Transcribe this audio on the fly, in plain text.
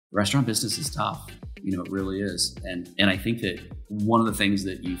restaurant business is tough. It really is. And I think that one of the things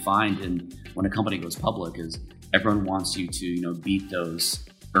that you find when a company goes public is everyone wants you to, beat those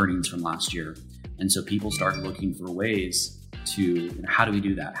earnings from last year. And so people start looking for ways to, how do we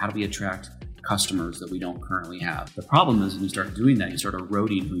do that? How do we attract customers that we don't currently have? The problem is when you start doing that, you start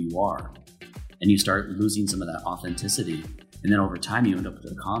eroding who you are and you start losing some of that authenticity. And then over time, you end up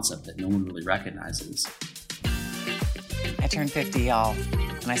with a concept that no one really recognizes. I turned 50, y'all,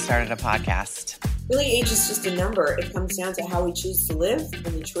 and I started a podcast. Really, age is just a number. It comes down to how we choose to live and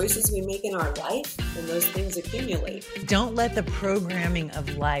the choices we make in our life, and those things accumulate. Don't let the programming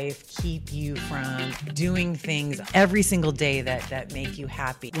of life keep you from doing things every single day that make you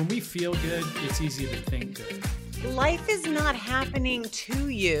happy. When we feel good, it's easy to think good. Life is not happening to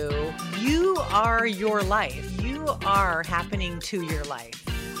you. You are your life. You are happening to your life.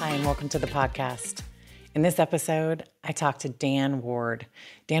 Hi, and welcome to the podcast. In this episode, I talked to Dan Ward.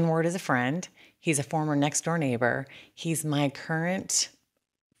 Dan Ward is a friend. He's a former next door neighbor. He's my current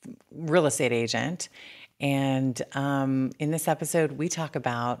real estate agent. And in this episode, we talk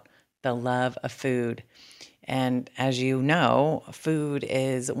about the love of food. And as you know, food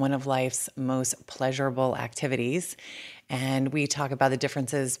is one of life's most pleasurable activities. And we talk about the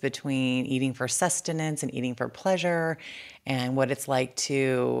differences between eating for sustenance and eating for pleasure, and what it's like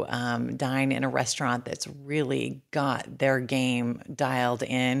to dine in a restaurant that's really got their game dialed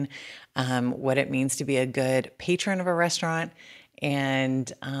in, what it means to be a good patron of a restaurant,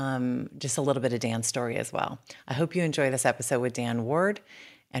 and just a little bit of Dan's story as well. I hope you enjoy this episode with Dan Ward.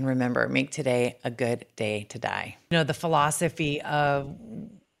 And remember, make today a good day to die. The philosophy of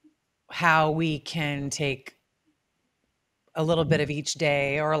how we can take a little bit of each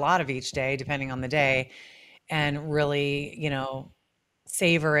day or a lot of each day, depending on the day, and really,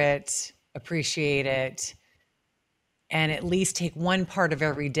 savor it, appreciate it, and at least take one part of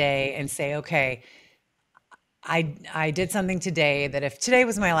every day and say, okay, I did something today that if today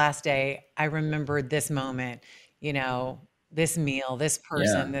was my last day, I remembered this moment, this meal, this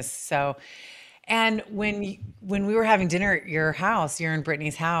person, and when we were having dinner at your house, you're in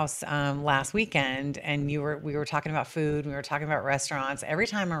Brittany's house last weekend, and we were talking about food, we were talking about restaurants. Every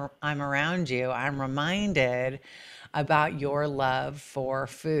time I'm around you, I'm reminded about your love for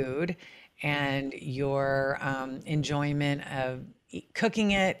food and your enjoyment of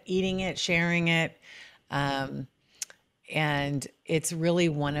cooking it, eating it, sharing it. And it's really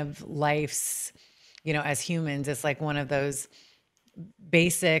one of life's, as humans, it's like one of those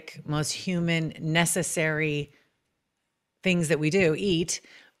basic, most human, necessary things that we do, eat,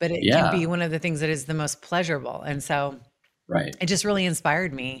 but it can be one of the things that is the most pleasurable. And so it just really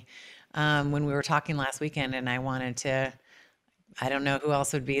inspired me when we were talking last weekend, and I wanted to, I don't know who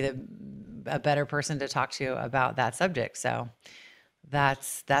else would be a better person to talk to about that subject. So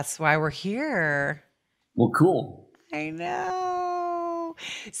that's why we're here. Well, cool. I know.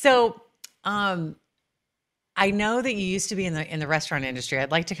 So, I know that you used to be in the restaurant industry.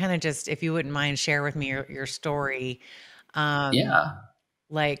 I'd like to kind of just, if you wouldn't mind, share with me your story.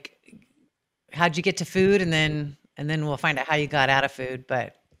 Like, how'd you get to food, and then we'll find out how you got out of food.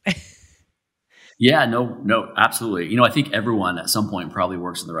 But yeah, no, absolutely. I think everyone at some point probably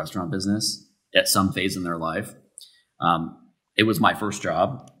works in the restaurant business at some phase in their life. It was my first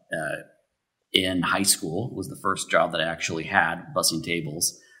job in high school. It was the first job that I actually had, bussing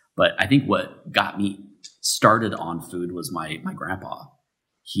tables. But I think what got me started on food was my grandpa.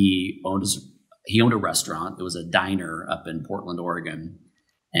 He owned a restaurant. It was a diner up in Portland, Oregon,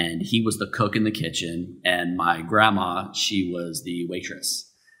 and he was the cook in the kitchen, and my grandma, she was the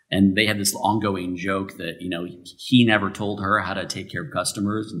waitress. And they had this ongoing joke that he never told her how to take care of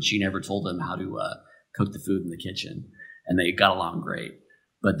customers, and she never told him how to cook the food in the kitchen, and they got along great.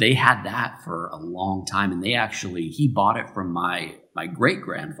 But they had that for a long time, and he bought it from my great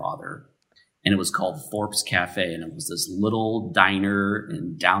grandfather. And it was called Thorpe's Cafe, and it was this little diner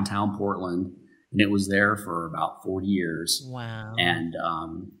in downtown Portland, and it was there for about 40 years. Wow. And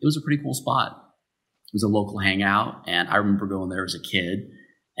it was a pretty cool spot. It was a local hangout, and I remember going there as a kid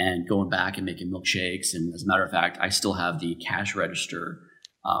and going back and making milkshakes. And as a matter of fact, I still have the cash register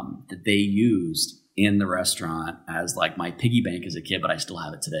that they used in the restaurant as like my piggy bank as a kid, but I still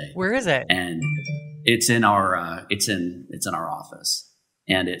have it today. Where is it? And it's in our it's in our office.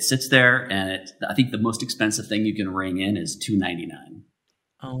 And it sits there, and I think the most expensive thing you can ring in is $2.99.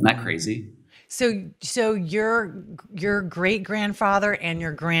 Oh, isn't that crazy? So your great grandfather and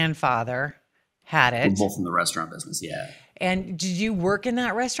your grandfather had it. We're both in the restaurant business, yeah. And did you work in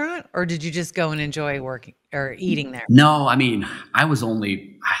that restaurant or did you just go and enjoy working or eating there? No, I mean,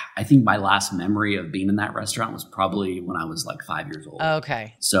 I think my last memory of being in that restaurant was probably when I was like 5 years old.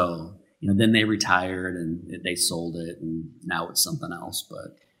 Okay. So, then they retired and they sold it and now it's something else.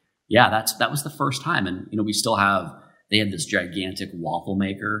 But yeah, that was the first time. And, they had this gigantic waffle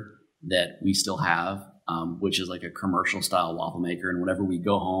maker that we still have, which is like a commercial style waffle maker. And whenever we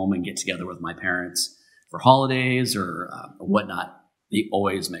go home and get together with my parents for holidays or whatnot, they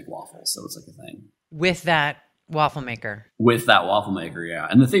always make waffles. So it's like a thing. With that waffle maker? With that waffle maker, yeah.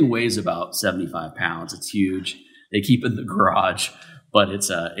 And the thing weighs about 75 pounds. It's huge. They keep it in the garage, but it's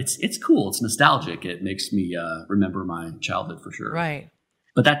cool. It's nostalgic. It makes me remember my childhood for sure. Right.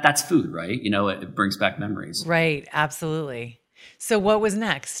 But that's food, right? It brings back memories. Right. Absolutely. So what was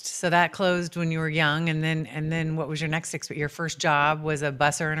next? So that closed when you were young. And then what was your next experience? Your first job was a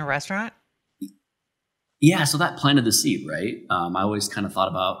busser in a restaurant? Yeah, so that planted the seed, right? I always kind of thought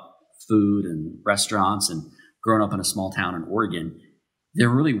about food and restaurants, and growing up in a small town in Oregon, there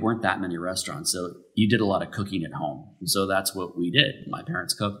really weren't that many restaurants. So you did a lot of cooking at home. And so that's what we did. My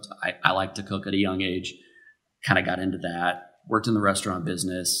parents cooked. I liked to cook at a young age, kind of got into that, worked in the restaurant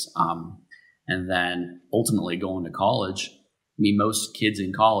business. And then ultimately going to college. I mean, most kids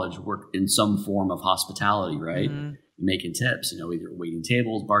in college work in some form of hospitality, right? Mm-hmm. Making tips, either waiting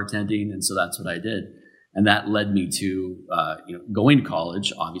tables, bartending. And so that's what I did. And that led me to, going to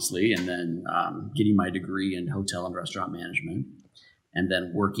college, obviously, and then getting my degree in hotel and restaurant management, and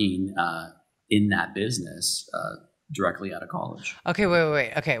then working in that business directly out of college. Okay,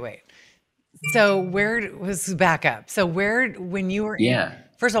 wait. So back up. So when you were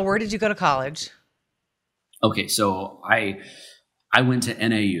first of all, where did you go to college? Okay, so I went to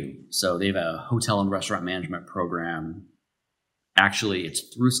NAU. So they have a hotel and restaurant management program. Actually,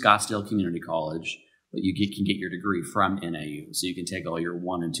 it's through Scottsdale Community College. But you can get your degree from NAU. So you can take all your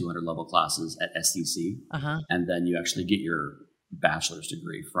 100 and 200 level classes at SCC. And then you actually get your bachelor's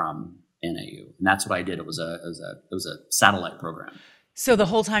degree from NAU. And that's what I did. It was a satellite program. So the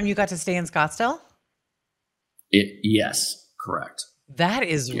whole time you got to stay in Scottsdale? Yes, correct. That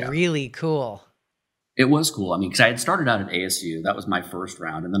is really cool. It was cool. I mean, because I had started out at ASU. That was my first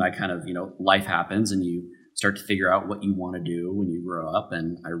round. And then I kind of, life happens and you start to figure out what you want to do when you grow up.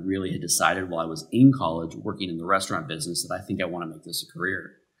 And I really had decided while I was in college working in the restaurant business that I think I want to make this a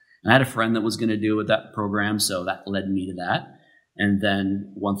career. And I had a friend that was going to do with that program. So that led me to that. And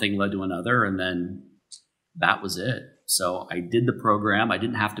then one thing led to another. And then that was it. So I did the program. I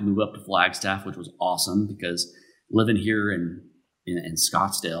didn't have to move up to Flagstaff, which was awesome because living here in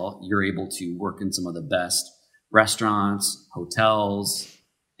Scottsdale, you're able to work in some of the best restaurants, hotels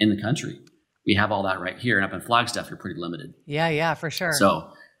in the country. We have all that right here. And up in Flagstaff, you're pretty limited. Yeah, for sure.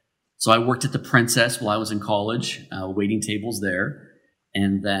 So I worked at the Princess while I was in college, waiting tables there.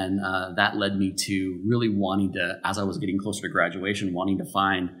 And then that led me to really wanting to, as I was getting closer to graduation, wanting to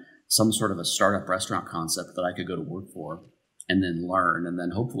find some sort of a startup restaurant concept that I could go to work for and then learn and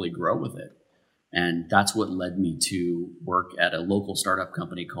then hopefully grow with it. And that's what led me to work at a local startup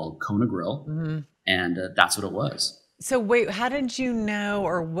company called Kona Grill. Mm-hmm. And that's what it was. So wait, how did you know,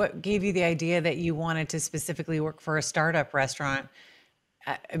 or what gave you the idea that you wanted to specifically work for a startup restaurant?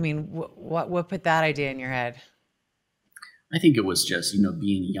 I mean, what put that idea in your head? I think it was just,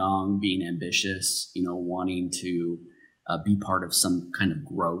 being young, being ambitious, wanting to be part of some kind of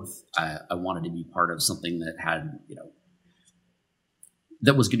growth. I wanted to be part of something that had,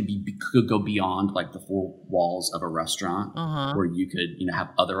 that was going to could go beyond like the four walls of a restaurant, where you could, have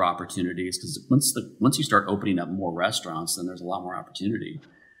other opportunities. Because once you start opening up more restaurants, then there's a lot more opportunity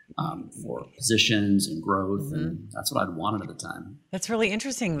for positions and growth, mm-hmm. and that's what I'd wanted at the time. That's really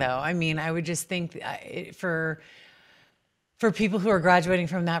interesting, though. I mean, I would just think for people who are graduating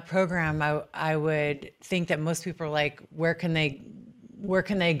from that program, I would think that most people are like, where can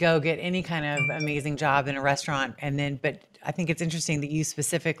they go get any kind of amazing job in a restaurant? But I think it's interesting that you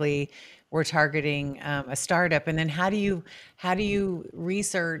specifically were targeting a startup. And then how do you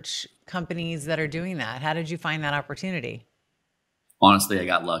research companies that are doing that? How did you find that opportunity? Honestly, I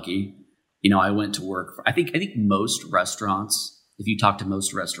got lucky. I went to work for, I think most restaurants, if you talk to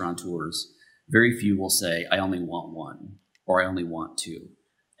most restaurateurs, very few will say, I only want one or I only want two.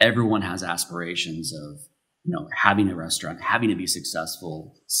 Everyone has aspirations of, having a restaurant, having to be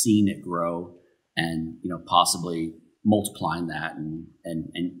successful, seeing it grow, and, possibly multiplying that and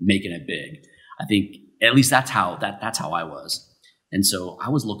making it big. I think at least that's how I was. And so I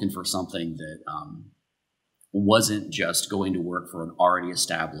was looking for something that wasn't just going to work for an already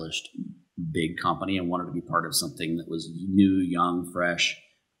established big company. I wanted to be part of something that was new, young, fresh,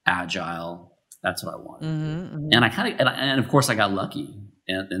 agile, That's what I wanted. Mm-hmm, mm-hmm. And of course I got lucky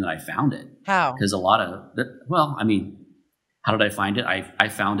and then I found it. How? Because how did I find it? I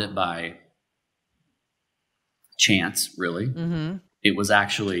found it by chance, really. Mm-hmm. It was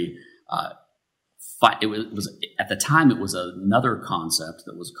actually, it was at the time, it was another concept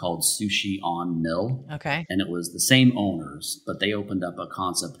that was called Sushi on Mill. Okay. And it was the same owners, but they opened up a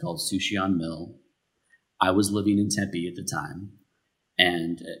concept called Sushi on Mill. I was living in Tempe at the time,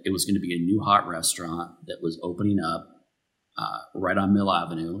 and it was going to be a new hot restaurant that was opening up right on Mill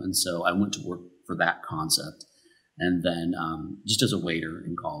Avenue. And so I went to work for that concept. And then just as a waiter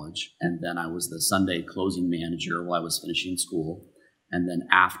in college. And then I was the Sunday closing manager while I was finishing school. And then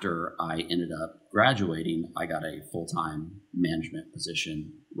after I ended up graduating, I got a full-time management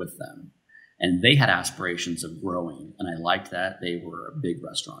position with them. And they had aspirations of growing. And I liked that. They were a big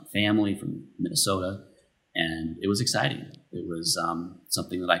restaurant family from Minnesota. And it was exciting. It was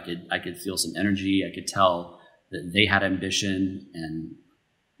something that I could feel some energy. I could tell that they had ambition and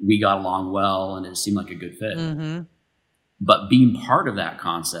we got along well, and it seemed like a good fit. Mm-hmm. But being part of that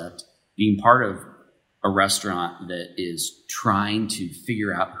concept, being part of a restaurant that is trying to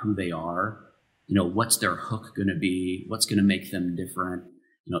figure out who they are, what's their hook going to be? What's going to make them different?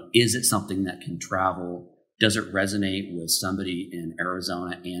 Is it something that can travel? Does it resonate with somebody in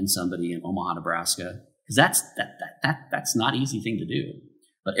Arizona and somebody in Omaha, Nebraska? Because that's not an easy thing to do.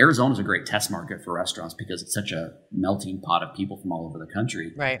 But Arizona is a great test market for restaurants because it's such a melting pot of people from all over the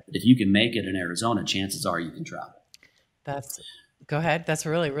country. Right. If you can make it in Arizona, chances are you can travel. Go ahead. That's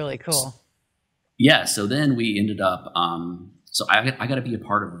really, really cool. Yeah. So then we ended up, so I got to be a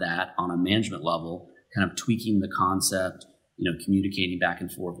part of that on a management level, kind of tweaking the concept, communicating back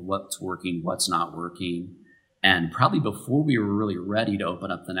and forth, what's working, what's not working. And probably before we were really ready to open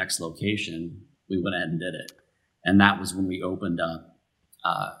up the next location, we went ahead and did it. And that was when we opened up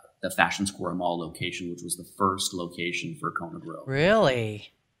the Fashion Square Mall location, which was the first location for Kona Grill.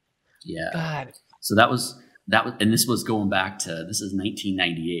 Really? Yeah. God. So that was, and this was going back to, this is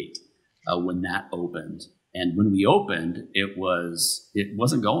 1998 when that opened. And when we opened, it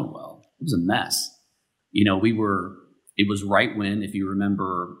wasn't going well. It was a mess. It was right when, if you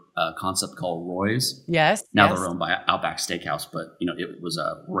remember a concept called Roy's. Yes. Now yes. they're owned by Outback Steakhouse, but it was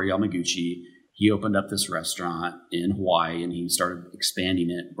Roy Yamaguchi. He opened up this restaurant in Hawaii and he started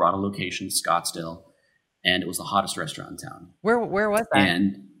expanding it, brought a location to Scottsdale, and it was the hottest restaurant in town. Where was that?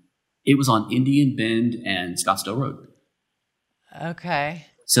 And it was on Indian Bend and Scottsdale Road. Okay.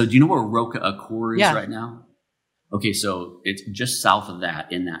 So do you know where Roca Accor is Yeah. right now? Okay, so it's just south of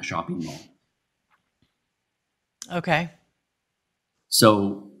that in that shopping mall. Okay.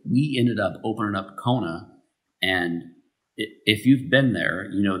 So we ended up opening up Kona, and if you've been there,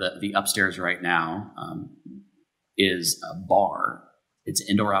 you know that the upstairs right now is a bar. It's an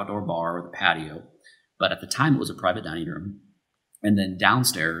indoor-outdoor bar with a patio. But at the time, it was a private dining room. And then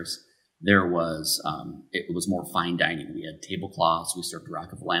downstairs, there was, it was more fine dining. We had tablecloths. We served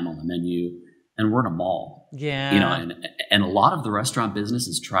rack of lamb on the menu. And we're in a mall. Yeah. And a lot of the restaurant business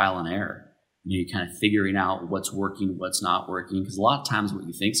is trial and error. You're kind of figuring out what's working, what's not working. Because a lot of times what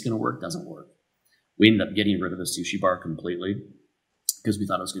you think is going to work doesn't work. We ended up getting rid of the sushi bar completely because we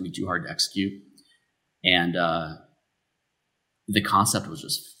thought it was going to be too hard to execute. And the concept was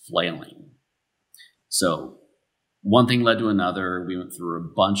just flailing. So one thing led to another. We went through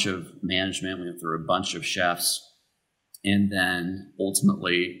a bunch of management. We went through a bunch of chefs. And then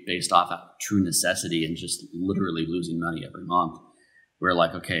ultimately, based off of true necessity and just literally losing money every month, we're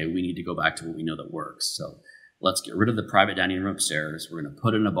like, okay, we need to go back to what we know that works. So let's get rid of the private dining room upstairs. We're going to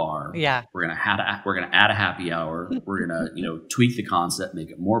put in a bar. Yeah. We're going to add a happy hour. We're going to tweak the concept, make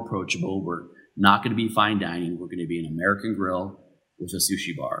it more approachable. We're not going to be fine dining. We're going to be an American grill with a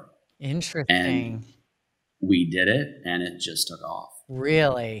sushi bar. Interesting. And we did it, and it just took off.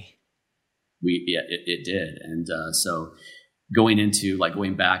 Really? It did. And so going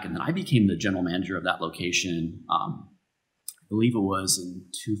back, and then I became the general manager of that location. I believe it was in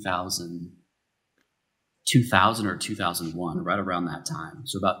 2000 or 2001, right around that time.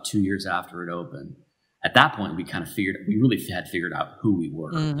 So about 2 years after it opened. At that point, we really had figured out who we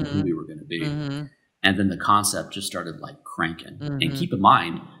were and who we were going to be. Mm-hmm. And then the concept just started like cranking. Mm-hmm. And keep in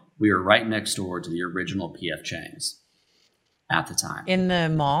mind, we were right next door to the original P.F. Chang's at the time. In the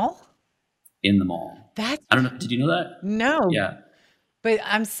mall? In the mall. I don't know. Did you know that? No. Yeah. But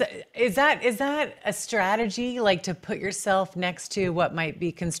is that a strategy, like to put yourself next to what might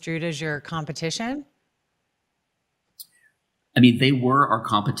be construed as your competition? I mean, they were our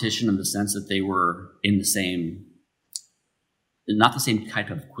competition in the sense that they were in the same, not the same type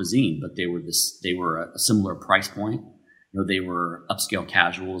of cuisine, but they were a similar price point. They were upscale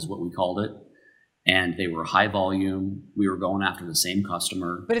casual is what we called it. and they were high volume. We were going after the same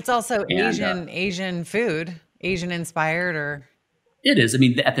customer. But it's also And, Asian food, Asian inspired, or It is. I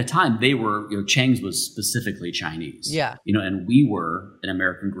mean, at the time they were, Chang's was specifically Chinese. Yeah. And we were an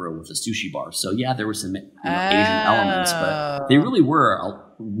American Grill with a sushi bar. So yeah, there were some Asian elements, but they really were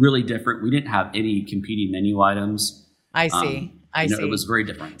really different. We didn't have any competing menu items. I see. I see. It was very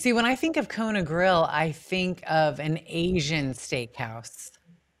different. See, when I think of Kona Grill, I think of an Asian steakhouse.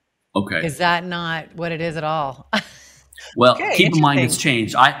 Okay. Is that not what it is at all? Well, Okay, keep in mind it's interesting.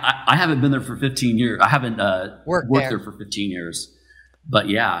 changed. I haven't been there for 15 years. I haven't Worked worked there. there for 15 years. But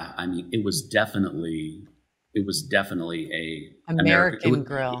yeah, I mean, it was definitely a American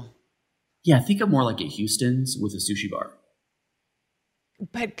Grill. Yeah, think of more like a Houston's with a sushi bar.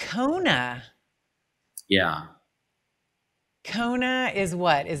 But Kona is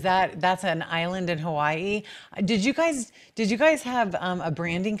what? That's an island in Hawaii? Did you guys have a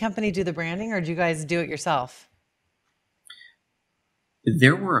branding company do the branding, or did you guys do it yourself?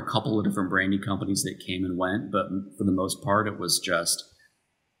 There were a couple of different branding companies that came and went, but for the most part, it was just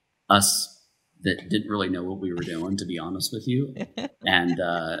us that didn't really know what we were doing, to be honest with you, and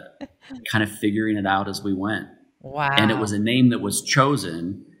kind of figuring it out as we went. Wow. And it was a name that was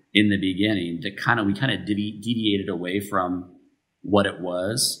chosen in the beginning to we kind of deviated away from what it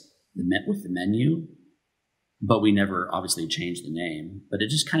was with the menu, but we never obviously changed the name. But it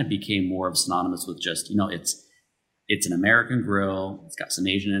just kind of became more of synonymous with just, it's an American Grill. It's got some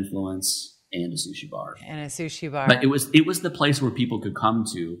Asian influence and a sushi bar. But it was the place where people could come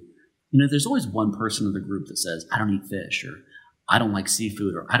to. There's always one person in the group that says, I don't eat fish, or I don't like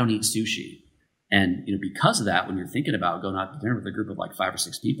seafood, or I don't eat sushi. And, because of that, when you're thinking about going out to dinner with a group of like 5 or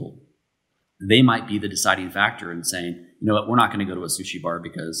 6 people, they might be the deciding factor in saying, you know what, we're not going to go to a sushi bar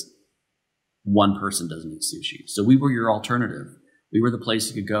because one person doesn't eat sushi. So we were your alternative. We were the place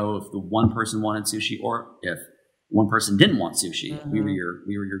you could go if the one person wanted sushi, or if one person didn't want sushi. Mm-hmm. We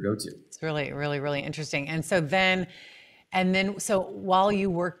were your go-to. It's really, really, really interesting. And so so while you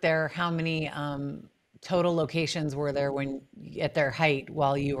worked there, how many total locations were there at their height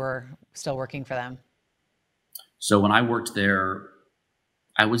while you were still working for them? So when I worked there,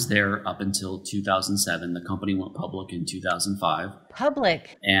 I was there up until 2007. The company went public in 2005.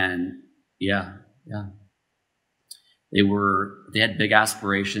 Public? And yeah. They had big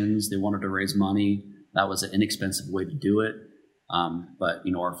aspirations. They wanted to raise money. That was an inexpensive way to do it. But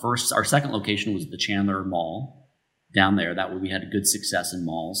our second location was the Chandler Mall down there. That way we had a good success in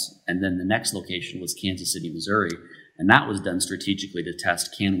malls. And then the next location was Kansas City, Missouri. And that was done strategically to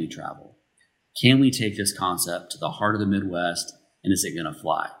test, can we travel? Can we take this concept to the heart of the Midwest, and is it going to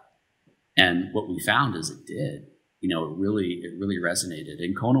fly? And what we found is it did. It really resonated.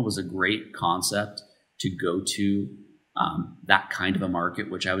 And Kona was a great concept to go to that kind of a market,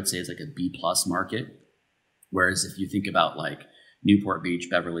 which I would say is like a B+ market. Whereas if you think about like Newport Beach,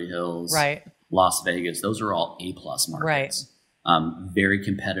 Beverly Hills, right, Las Vegas, those are all A+ markets. Right. Very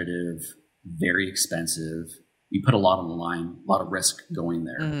competitive, very expensive. You put a lot on the line, a lot of risk going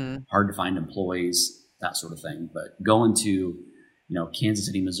there. Mm-hmm. Hard to find employees, that sort of thing. But going to, Kansas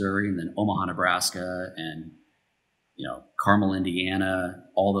City, Missouri, and then Omaha, Nebraska, and Carmel, Indiana,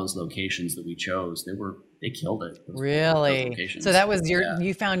 all those locations that we chose, they killed it. Really? So that was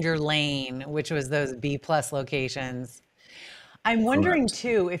you found your lane, which was those B+ locations. I'm wondering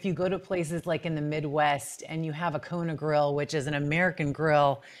too, if you go to places like in the Midwest and you have a Kona Grill, which is an American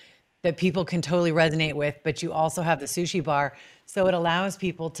grill that people can totally resonate with, but you also have the sushi bar. So it allows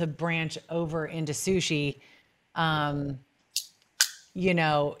people to branch over into sushi, in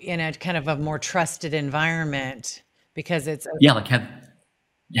a kind of a more trusted environment, because it's like have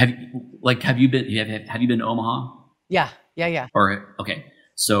you been to Omaha? Yeah. Or okay,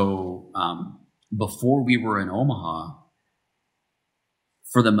 so before we were in Omaha,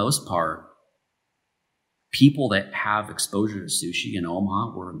 for the most part, people that have exposure to sushi in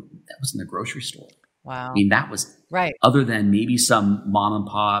Omaha that was in the grocery store. Wow. I mean, that was right. Other than maybe some mom and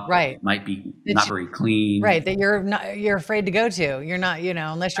pop, right, might be not very clean, right? That you're afraid to go to. You're not,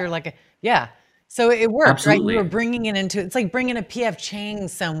 unless you're like So it worked, Absolutely. Right? You were bringing it into. It's like bringing a PF Chang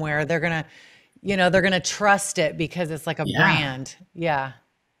somewhere. They're gonna trust it because it's like a brand. Yeah.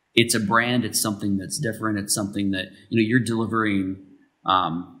 It's a brand. It's something that's different. It's something that you're delivering.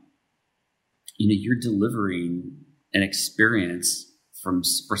 You're delivering an experience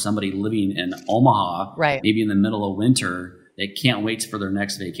for somebody living in Omaha, right? Maybe in the middle of winter, they can't wait for their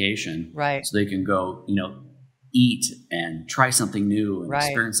next vacation, right? So they can go, eat and try something new and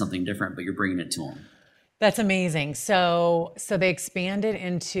experience something different. But you're bringing it to them. That's amazing. So they expanded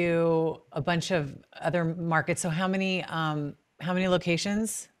into a bunch of other markets. So how many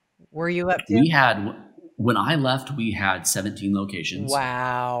locations were you up to? We had, when I left, we had 17 locations.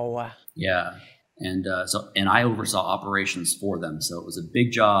 Wow. Yeah. And and I oversaw operations for them. So it was a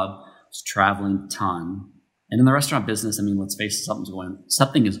big job. I was traveling a ton. And in the restaurant business, I mean, let's face it,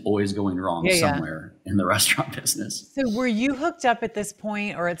 something is always going wrong somewhere in the restaurant business. So were you hooked up at this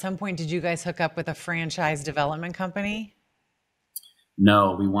point, or at some point did you guys hook up with a franchise development company?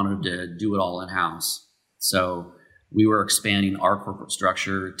 No, we wanted to do it all in-house. So we were expanding our corporate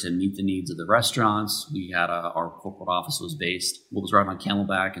structure to meet the needs of the restaurants. We had our corporate office was right on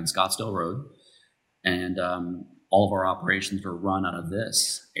Camelback and Scottsdale Road. And all of our operations were run out of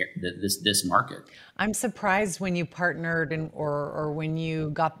this market. I'm surprised when you partnered or when you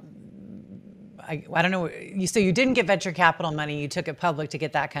got, I don't know. So you didn't get venture capital money. You took it public to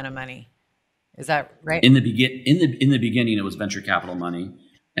get that kind of money. Is that right? In the beginning, it was venture capital money,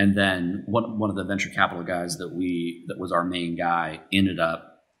 and then one of the venture capital guys that was our main guy ended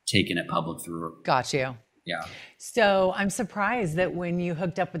up taking it public through. Got you. Yeah. So I'm surprised that when you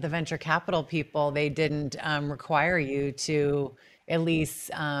hooked up with the venture capital people, they didn't require you to at least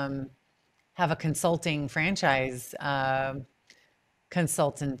have a consulting franchise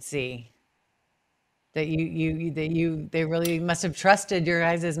consultancy. They really must have trusted your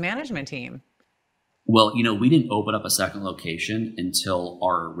guys' management team. Well, we didn't open up a second location until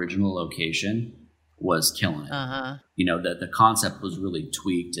our original location was killing it. Uh-huh. The concept was really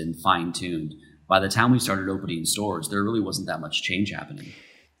tweaked and fine-tuned. By the time we started opening stores, there really wasn't that much change happening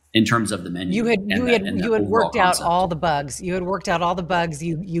in terms of the menu. You had worked out all the bugs. You had worked out all the bugs.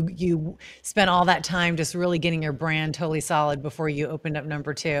 You spent all that time just really getting your brand totally solid before you opened up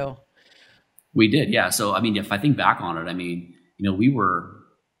number 2. We did, yeah. So I mean, if I think back on it, I mean, we were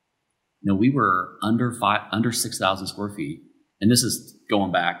under 6,000 square feet, and this is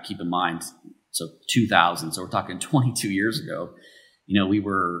going back. Keep in mind, so 2000. So we're talking 22 years ago. We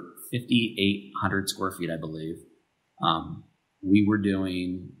were 5,800 square feet, I believe. We were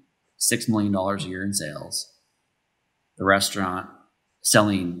doing $6 million a year in sales. The restaurant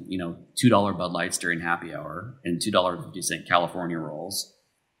selling, $2 Bud Lights during happy hour and $2.50 California rolls.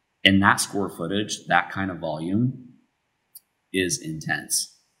 And that square footage, that kind of volume is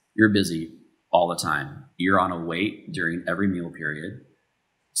intense. You're busy all the time. You're on a wait during every meal period,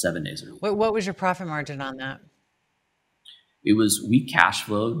 7 days a week. What was your profit margin on that? We cash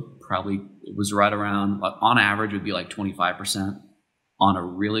flowed it was right around, on average, it would be like 25%. On a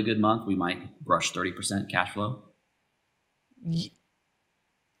really good month, we might brush 30% cash flow. Is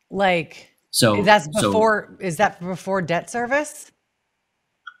that before debt service?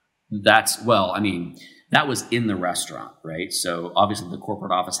 That was in the restaurant, right? So obviously the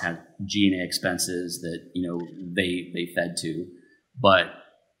corporate office had G&A expenses that, they fed to, but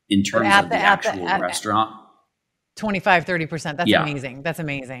in terms of the actual restaurant, 25-30%. That's amazing. That's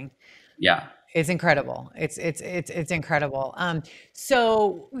amazing. Yeah. It's incredible. It's incredible.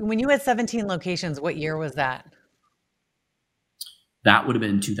 So when you had 17 locations, what year was that? That would have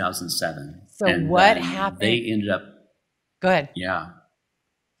been 2007. So what happened? They ended up. Go ahead. Yeah.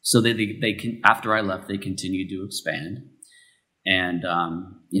 So after I left, they continued to expand. And,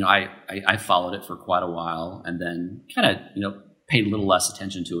 I followed it for quite a while and then kind of, paid a little less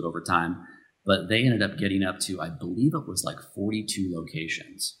attention to it over time. But they ended up getting up to, I believe it was like 42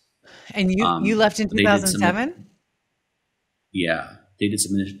 locations. And you left in 2007? Yeah. They did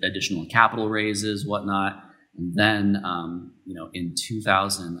some additional capital raises, whatnot. And then, in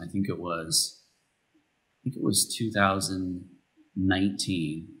 2000, I think it was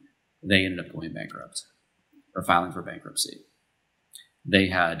 2019, they ended up going bankrupt or filing for bankruptcy. They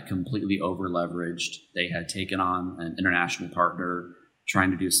had completely over leveraged. They had taken on an international partner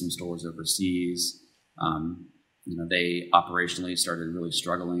trying to do some stores overseas. They operationally started really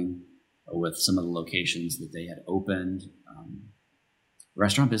struggling with some of the locations that they had opened.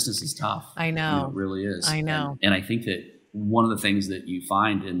 Restaurant business is tough. I know. It really is. I know. And I think that one of the things that you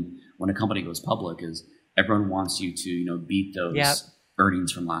find when a company goes public is everyone wants you to, beat those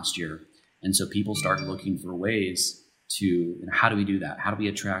earnings from last year. And so people start looking for ways to, how do we do that? How do we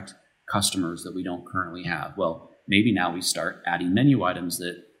attract customers that we don't currently have? Well, maybe now we start adding menu items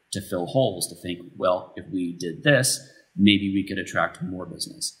to fill holes, to think, well, if we did this, maybe we could attract more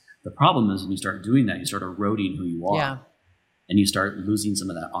business. The problem is when you start doing that, you start eroding who you are. Yeah. And you start losing some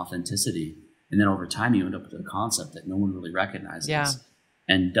of that authenticity. And then over time, you end up with a concept that no one really recognizes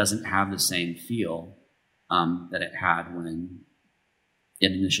and doesn't have the same feel that it had when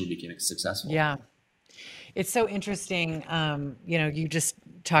it initially became successful. Yeah. It's so interesting. You just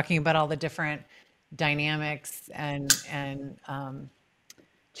talking about all the different dynamics and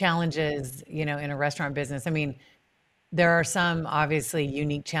challenges, in a restaurant business. I mean, there are some obviously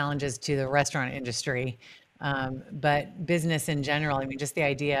unique challenges to the restaurant industry, but business in general, I mean, just the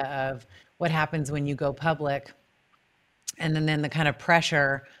idea of what happens when you go public, and then the kind of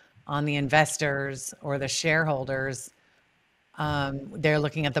pressure on the investors or the shareholders. They're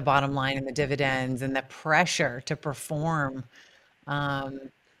looking at the bottom line and the dividends and the pressure to perform.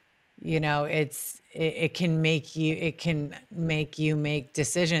 It can make you make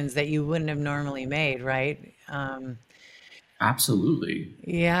decisions that you wouldn't have normally made, right? Absolutely.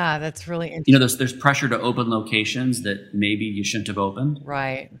 Yeah, that's really interesting. There's pressure to open locations that maybe you shouldn't have opened.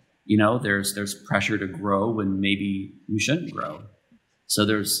 Right. There's pressure to grow when maybe you shouldn't grow. So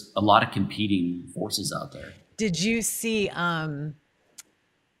there's a lot of competing forces out there. Did you see,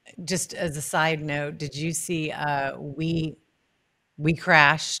 just as a side note, did you see We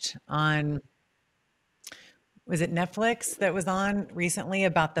Crashed on, was it Netflix that was on recently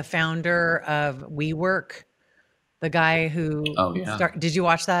about the founder of WeWork, the guy who did you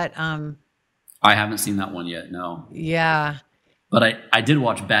watch that? I haven't seen that one yet, no. Yeah. But I did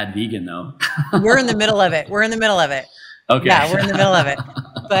watch Bad Vegan though. We're in the middle of it. Okay. Yeah, we're in the middle of it.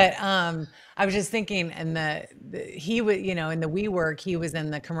 But I was just thinking, and he was, in the WeWork, he was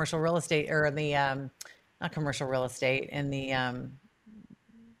in the commercial real estate, or the not commercial real estate, in the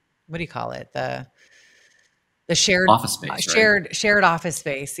what do you call it? The shared office space, right? shared office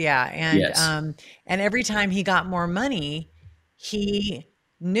space, yeah. And yes. And every time he got more money, he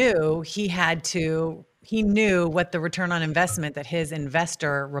knew he knew what the return on investment that his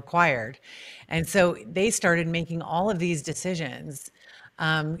investor required. And so they started making all of these decisions,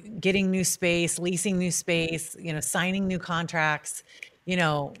 getting new space, leasing new space, signing new contracts,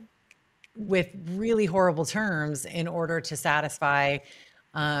 with really horrible terms in order to satisfy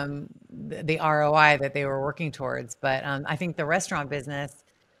the ROI that they were working towards. But I think the restaurant business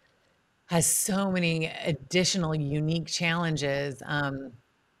has so many additional unique challenges. I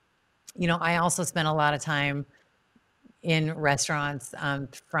also spent a lot of time in restaurants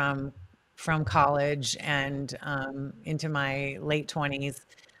from college and into my late 20s.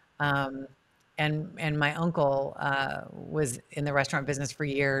 And my uncle was in the restaurant business for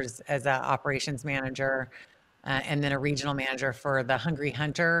years as an operations manager, and then a regional manager for the Hungry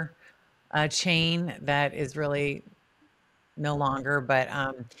Hunter chain that is really no longer, but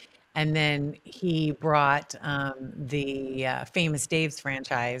and then he brought the Famous Dave's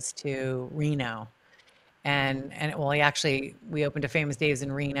franchise to Reno, and we opened a Famous Dave's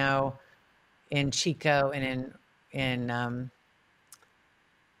in Reno, in Chico, and in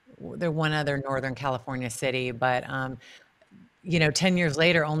there one other Northern California city. But 10 years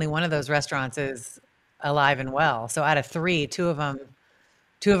later, only one of those restaurants is alive and well. So out of three, two of them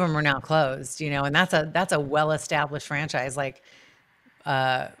are now closed. And that's a well-established franchise. Like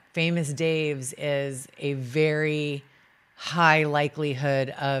Famous Dave's is a very high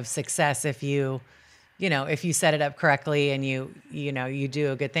likelihood of success if you set it up correctly and you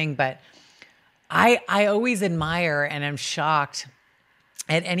do a good thing. But I always admire and I'm shocked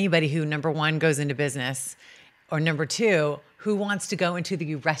at anybody who, number one, goes into business, or number two, who wants to go into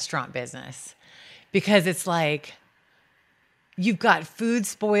the restaurant business, because it's like you've got food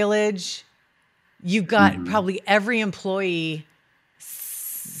spoilage, you've got probably every employee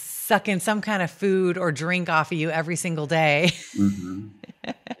sucking some kind of food or drink off of you every single day.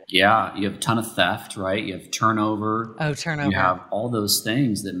 Yeah, you have a ton of theft, right? You have turnover. Oh, turnover. You have all those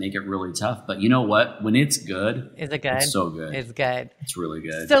things that make it really tough. But you know what? When it's good, is it good? It's so good. It's good. It's really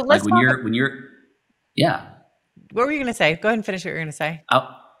good. So let's when you're, yeah. What were you going to say? Go ahead and finish what you were going to say.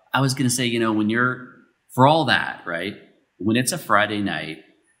 I was going to say, when you're, for all that, right? When it's a Friday night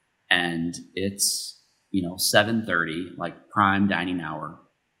and it's, 7:30, like prime dining hour,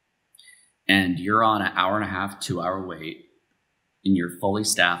 and you're on an hour and a half, 2 hour wait, and you're fully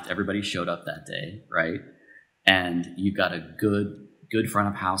staffed, everybody showed up that day, right? And you've got a good front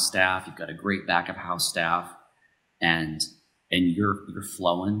of house staff, you've got a great back of house staff, and you're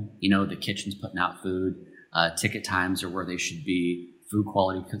flowing. The kitchen's putting out food, ticket times are where they should be, food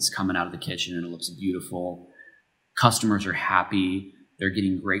quality is coming out of the kitchen and it looks beautiful. Customers are happy, they're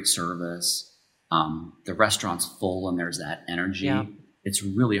getting great service. The restaurant's full and there's that energy. Yeah. It's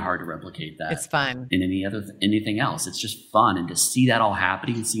really hard to replicate that. It's fun. In anything else. It's just fun. And to see that all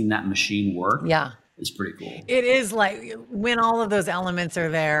happening and seeing that machine work is pretty cool. It is like when all of those elements are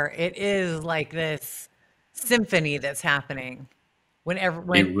there, it is like this symphony that's happening. It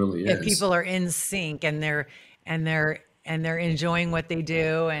really is. If people are in sync and they're enjoying what they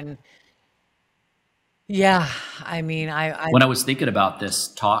do. And yeah, I mean, when I was thinking about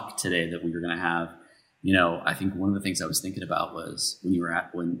this talk today that we were going to have, I think one of the things I was thinking about was when you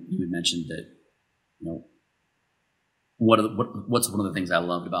had mentioned that, what's one of the things I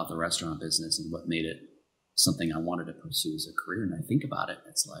loved about the restaurant business and what made it something I wanted to pursue as a career. And I think about it,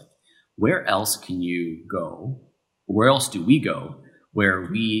 it's like, where else can you go? Where else do we go where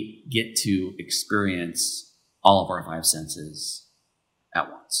we get to experience all of our five senses at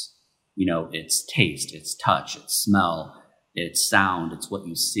once? It's taste, it's touch, it's smell, it's sound, it's what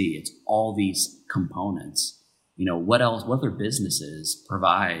you see, it's all these components. What other businesses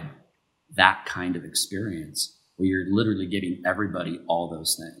provide that kind of experience where you're literally giving everybody all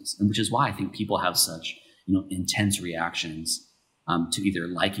those things? And which is why I think people have such, intense reactions to either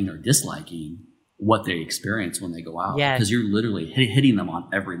liking or disliking what they experience when they go out. Yes. Because you're literally hitting them on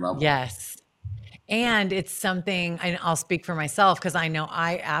every level. Yes. And it's something, and I'll speak for myself because I know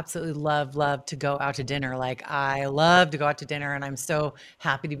I absolutely love to go out to dinner. Like I love to go out to dinner, and I'm so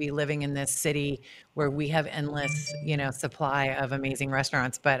happy to be living in this city where we have endless, supply of amazing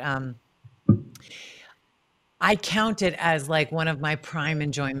restaurants. But I count it as like one of my prime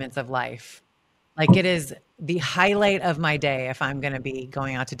enjoyments of life. Like it is the highlight of my day if I'm going to be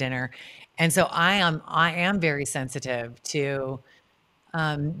going out to dinner. And so I am very sensitive to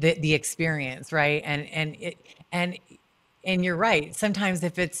the experience, right? And you're right. Sometimes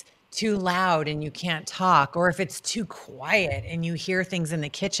if it's too loud and you can't talk, or if it's too quiet and you hear things in the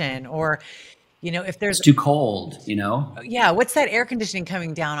kitchen, or if there's it's too cold, yeah, what's that air conditioning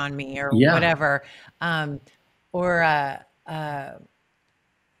coming down on me, or whatever,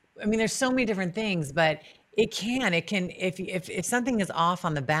 I mean, there's so many different things, but it can, if something is off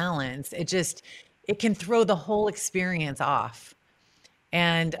on the balance, it can throw the whole experience off.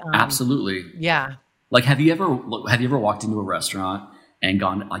 And absolutely. Yeah. Like, have you ever walked into a restaurant and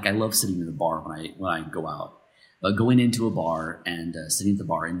gone, like, I love sitting in the bar when I go out, but going into a bar and sitting at the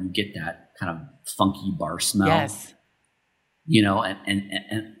bar and you get that kind of funky bar smell. Yes.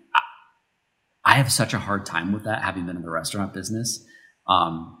 And I have such a hard time with that, having been in the restaurant business.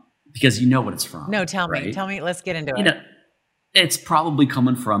 Because you know what it's from. No, tell me, let's get into it. It's probably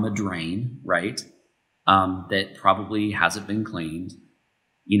coming from a drain, right? That probably hasn't been cleaned.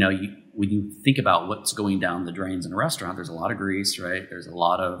 When you think about what's going down the drains in a restaurant, there's a lot of grease, right? There's a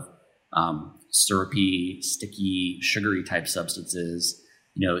lot of syrupy, sticky, sugary type substances.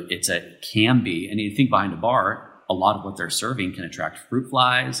 Can be, and you think behind a bar, a lot of what they're serving can attract fruit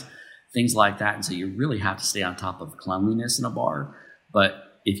flies, things like that. And so you really have to stay on top of cleanliness in a bar. But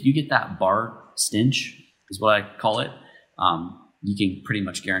if you get that bar stench, is what I call it, you can pretty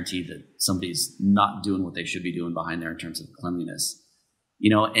much guarantee that somebody's not doing what they should be doing behind there in terms of cleanliness.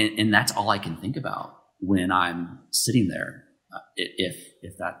 And that's all I can think about when I'm sitting there. If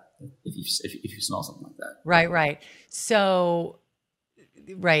you smell something like that. Right. So,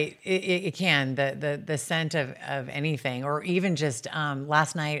 right. It can, the scent of anything, or even just,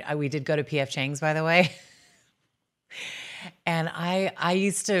 last night we did go to PF Chang's, by the way. And I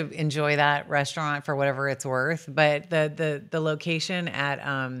used to enjoy that restaurant for whatever it's worth, but the location at,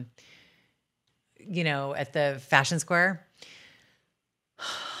 at the Fashion Square,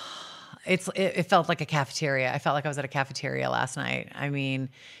 it felt like a cafeteria. I felt like I was at a cafeteria last night. I mean,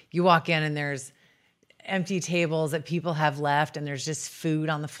 you walk in and there's empty tables that people have left, and there's just food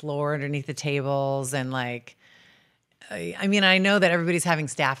on the floor underneath the tables. And like, I mean, I know that everybody's having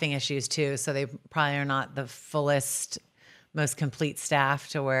staffing issues too, so they probably are not the fullest, most complete staff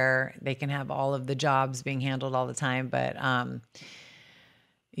to where they can have all of the jobs being handled all the time. But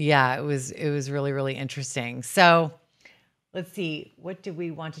yeah, it was really, really interesting. So let's see, what do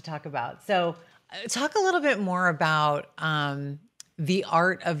we want to talk about? So talk a little bit more about the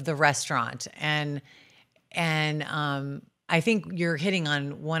art of the restaurant. And I think you're hitting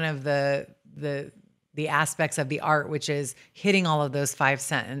on one of the aspects of the art, which is hitting all of those five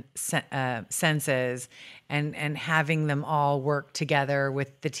senses and having them all work together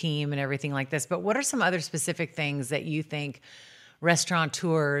with the team and everything like this. But what are some other specific things that you think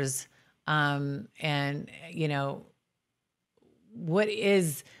restaurateurs what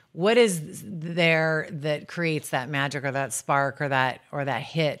is there that creates that magic or that spark or that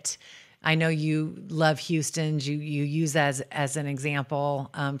hit? I know you love Houston's. You use as an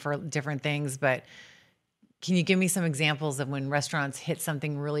example for different things, but can you give me some examples of when restaurants hit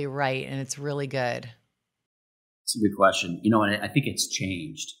something really right and it's really good? It's a good question. And I think it's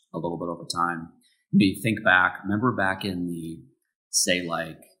changed a little bit over time. You think back, remember back in the, say,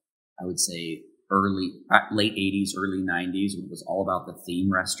 like, I would say late 80s, early 90s, when it was all about the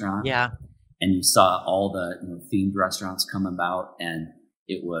theme restaurant. Yeah. And you saw all the themed restaurants come about, and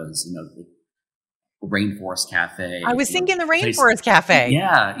it was, the Rainforest Cafe. I was thinking the Rainforest Cafe.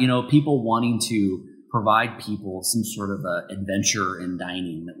 Yeah. People wanting to provide people some sort of adventure in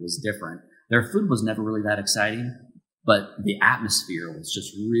dining that was different. Their food was never really that exciting, but the atmosphere was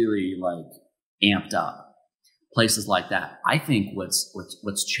just really like amped up. Places like that. I think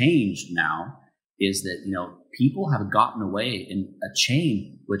what's changed now is that, you know, people have gotten away in a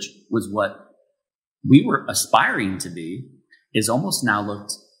chain, which was what we were aspiring to be, is almost now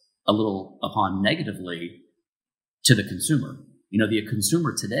looked a little upon negatively to the consumer. You know, the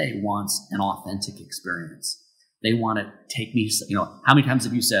consumer today wants an authentic experience. They want to take me, you know, how many times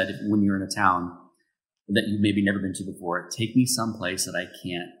have you said when you're in a town that you've maybe never been to before, take me someplace that I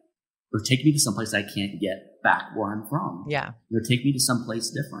can't, or take me to someplace I can't get back where I'm from. Yeah. You know, take me to someplace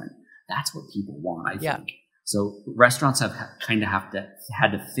different. That's what people want, I think. Yeah. So restaurants have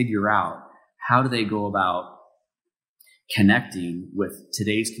had to figure out, how do they go about connecting with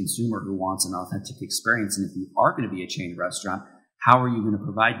today's consumer who wants an authentic experience? And if you are going to be a chain restaurant, how are you going to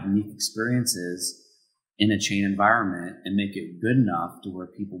provide unique experiences in a chain environment and make it good enough to where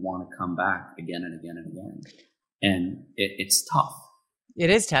people want to come back again and again and again? And it's tough. It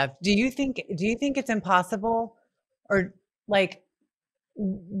is tough. Do you think it's impossible, or like,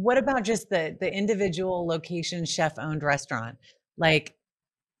 what about just the individual location chef owned restaurant? Like,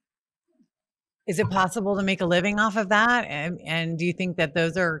 is it possible to make a living off of that? And do you think that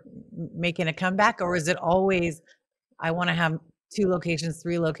those are making a comeback, or is it always, I want to have 2 locations,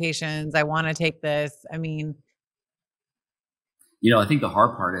 3 locations, I want to take this? I mean, you know, I think the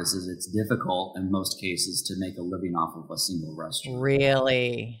hard part is it's difficult in most cases to make a living off of a single restaurant.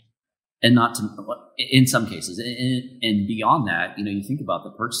 Really? And not to, in some cases, and beyond that, you know, you think about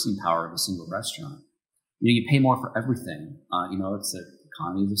the purchasing power of a single restaurant. You know, you pay more for everything. You know, it's the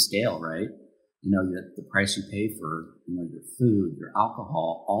economies of scale, right? You know, the price you pay for, you know, your food, your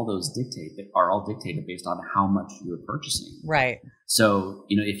alcohol, all those are all dictated based on how much you're purchasing. Right. So,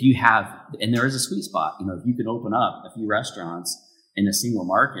 you know, if you have, and there is a sweet spot, you know, if you can open up a few restaurants in a single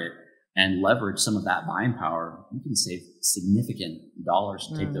market and leverage some of that buying power, you can save significant dollars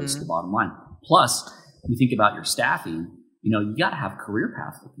to take those to the bottom line. Plus, you think about your staffing, you know, you got to have career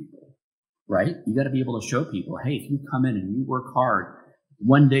paths for people, right? You got to be able to show people, hey, if you come in and you work hard,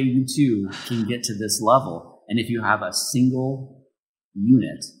 one day you too can get to this level. And if you have a single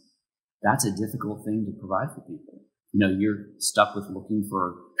unit, that's a difficult thing to provide for people. You know, you're stuck with looking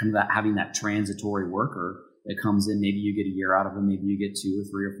for kind of that, having that transitory worker that comes in. Maybe you get a year out of them, maybe you get 2 or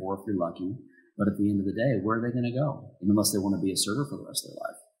 3 or 4 if you're lucky. But at the end of the day, where are they going to go? And unless they want to be a server for the rest of their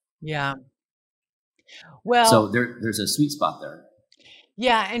life. Yeah. Well, so there's a sweet spot there.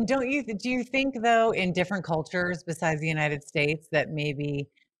 Yeah. And do you think though, in different cultures besides the United States, that maybe,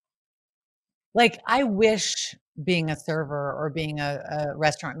 like, I wish being a server or being a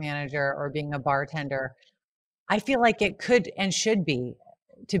restaurant manager or being a bartender, I feel like it could and should be,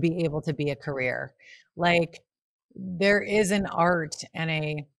 to be able to be a career. Like, there is an art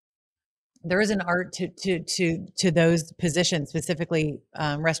to those positions, specifically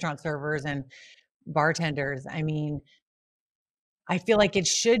restaurant servers and bartenders. I mean, I feel like it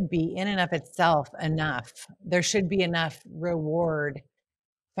should be in and of itself enough. There should be enough reward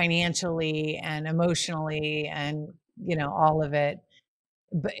financially and emotionally and, you know, all of it.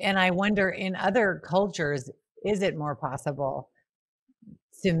 And I wonder, in other cultures, is it more possible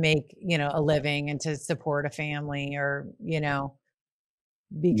to make, you know, a living and to support a family, or, you know?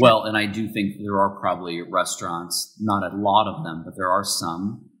 Well, and I do think there are probably restaurants, not a lot of them, but there are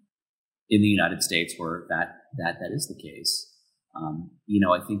some in the United States where that is the case. You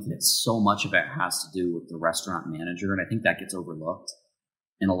know, I think that so much of it has to do with the restaurant manager, and I think that gets overlooked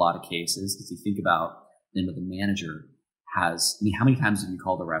in a lot of cases, because you think about, you know, the manager has, I mean, how many times have you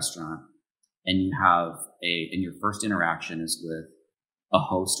called a restaurant and you have and your first interaction is with a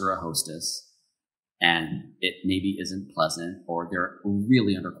host or a hostess, and it maybe isn't pleasant, or they're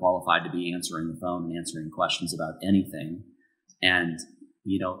really underqualified to be answering the phone and answering questions about anything. And,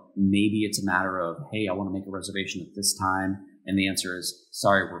 you know, maybe it's a matter of, hey, I want to make a reservation at this time. And the answer is,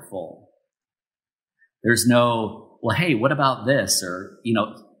 sorry, we're full. There's no, well, hey, what about this? Or, you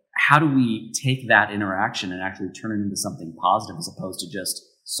know, how do we take that interaction and actually turn it into something positive as opposed to just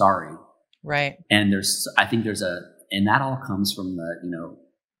sorry? Right. And I think and that all comes from the, you know,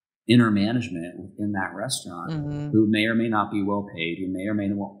 inner management within that restaurant, who may or may not be well paid,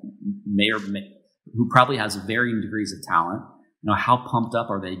 who probably has varying degrees of talent. You know, how pumped up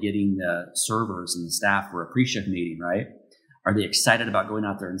are they getting the servers and the staff for a pre-shift meeting, right? Are they excited about going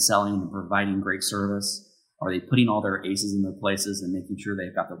out there and selling and providing great service? Are they putting all their aces in their places and making sure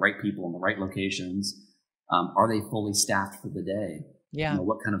they've got the right people in the right locations? Are they fully staffed for the day? Yeah. You know,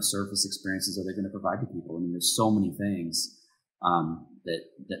 what kind of service experiences are they going to provide to people? I mean, there's so many things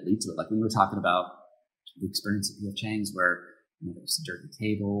that lead to it. Like when we were talking about the experience at P.F. Chang's, where, you know, there's dirty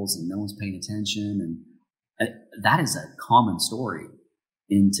tables and no one's paying attention, that is a common story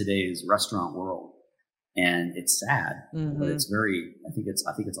in today's restaurant world. And it's sad, but it's very, I think it's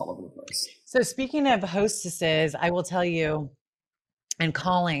all over the place. So speaking of hostesses, I will tell you, and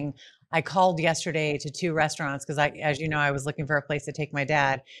calling, I called yesterday to 2 restaurants because as you know, I was looking for a place to take my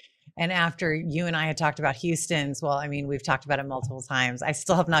dad. And after you and I had talked about Houston's, well, I mean, we've talked about it multiple times. I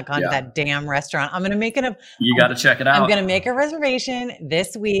still have not gone to that damn restaurant. I'm going to make it You got to check it out. I'm going to make a reservation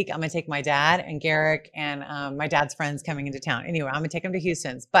this week. I'm going to take my dad and Garrick and my dad's friends coming into town. Anyway, I'm going to take them to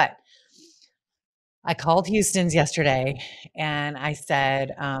Houston's. But I called Houston's yesterday and I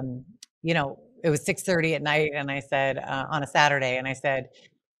said, you know, it was 6:30 at night. And I said, on a Saturday, and I said,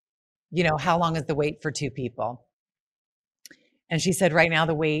 you know, how long is the wait for 2 people? And she said, right now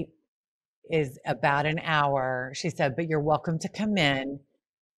the wait is about an hour. She said, but you're welcome to come in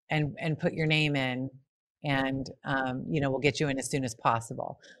and put your name in, and you know, we'll get you in as soon as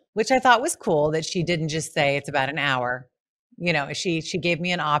possible, which I thought was cool that she didn't just say it's about an hour. You know, she gave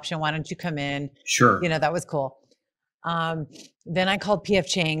me an option. Why don't you come in? Sure. You know, that was cool. Then I called P.F.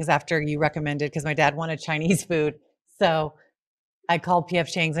 Chang's after you recommended, because my dad wanted Chinese food. So I called P.F.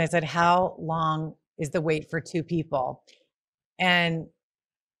 Chang's and I said, how long is the wait for 2 people? And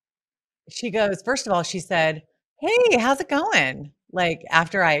she goes, first of all, she said, hey, how's it going? Like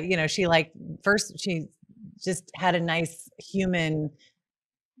after I, you know, she just had a nice human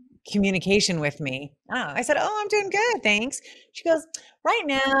communication with me. I said, oh, I'm doing good, thanks. She goes, right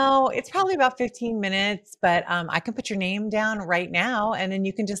now, it's probably about 15 minutes, but I can put your name down right now and then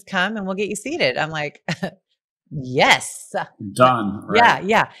you can just come and we'll get you seated. I'm like, yes. Done. Right?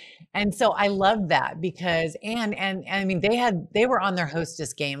 Yeah. And so I love that because, and I mean, they were on their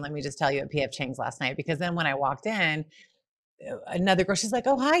hostess game. Let me just tell you at P.F. Chang's last night, because then when I walked in, another girl, she's like,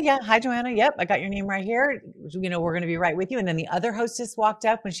 oh, hi. Yeah. Hi, Joanna. Yep. I got your name right here. You know, we're going to be right with you. And then the other hostess walked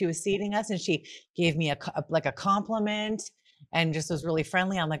up when she was seating us and she gave me a compliment and just was really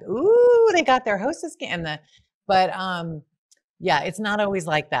friendly. I'm like, ooh, they got their hostess game. Yeah, it's not always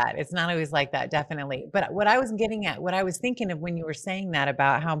like that. It's not always like that, definitely. But what I was getting at, what I was thinking of when you were saying that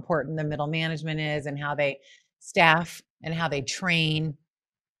about how important the middle management is and how they staff and how they train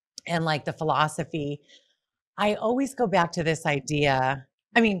and like the philosophy, I always go back to this idea.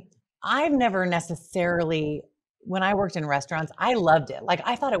 I mean, I've never necessarily, when I worked in restaurants, I loved it. Like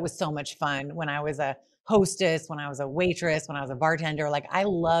I thought it was so much fun when I was a hostess, when I was a waitress, when I was a bartender. Like I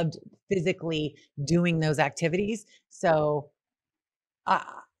loved physically doing those activities. So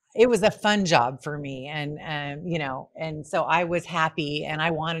it was a fun job for me. And, you know, and so I was happy and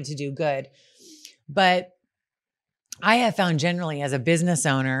I wanted to do good. But I have found generally as a business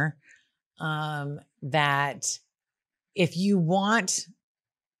owner, that if you want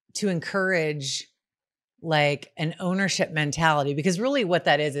to encourage like an ownership mentality, because really what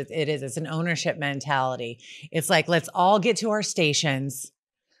that is, it's an ownership mentality. It's like, let's all get to our stations.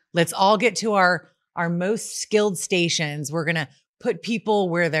 Let's all get to our most skilled stations. We're going to put people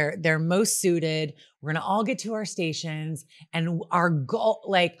where they're most suited. We're going to all get to our stations, and our goal,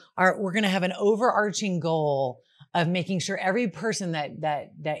 we're going to have an overarching goal of making sure every person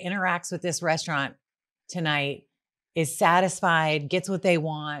that interacts with this restaurant tonight is satisfied, gets what they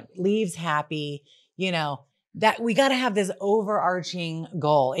want, leaves happy. You know, that we got to have this overarching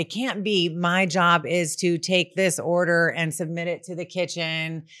goal. It can't be my job is to take this order and submit it to the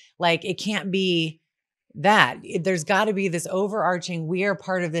kitchen. Like it can't be that. There's got to be this overarching, we are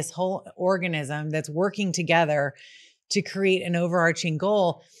part of this whole organism that's working together to create an overarching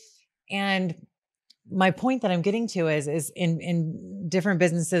goal. And my point that I'm getting to is in different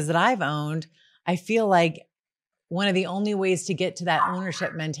businesses that I've owned, I feel like one of the only ways to get to that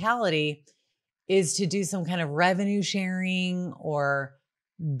ownership mentality is to do some kind of revenue sharing or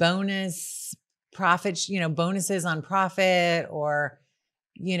bonus profits, you know, bonuses on profit, or,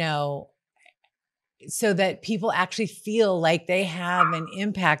 you know, so that people actually feel like they have an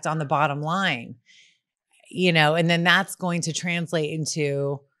impact on the bottom line, you know, and then that's going to translate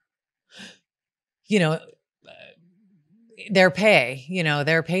into, you know, their pay, you know,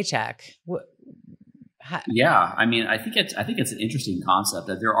 their paycheck. Yeah. I mean, I think it's an interesting concept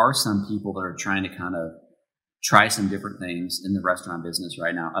that there are some people that are trying to kind of try some different things in the restaurant business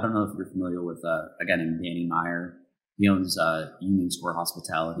right now. I don't know if you're familiar with a guy named Danny Meyer. He owns Union Square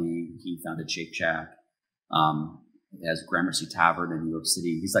Hospitality. He founded Shake Shack. He has Gramercy Tavern in New York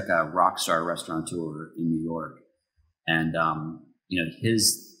City. He's like a rock star restaurateur in New York. And, you know,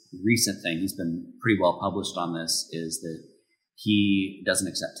 his recent thing, he's been pretty well published on this, is that he doesn't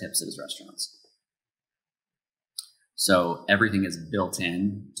accept tips at his restaurants. So everything is built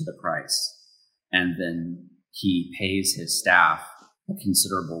in to the price. And then he pays his staff a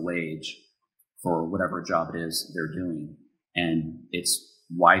considerable wage for whatever job it is they're doing. And it's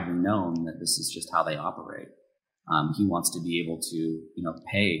widely known that this is just how they operate. He wants to be able to,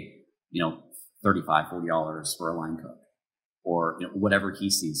 pay, $35, $40 for a line cook, or whatever he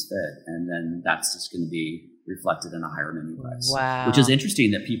sees fit. And then that's just going to be reflected in a higher menu price. Wow. Which is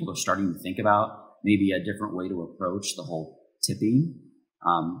interesting that people are starting to think about maybe a different way to approach the whole tipping.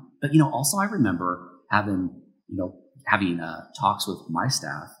 But also I remember having talks with my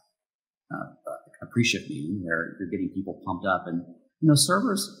staff, a pre-shift meeting where you're getting people pumped up, and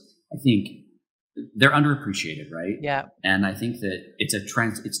servers, I think they're underappreciated, right? Yeah. And I think that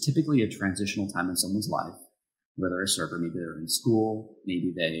it's typically a transitional time in someone's life where they're a server. Maybe they're in school,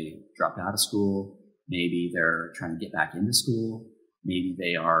 maybe they dropped out of school, maybe they're trying to get back into school, maybe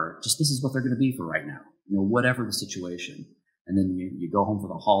they are just, this is what they're going to be for right now, whatever the situation. And then you go home for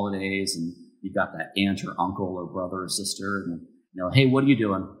the holidays and you've got that aunt or uncle or brother or sister, and hey, what are you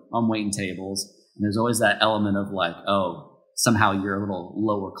doing? I'm waiting tables. And there's always that element of like, oh, somehow you're a little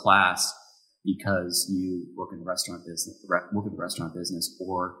lower class because you work in the restaurant business,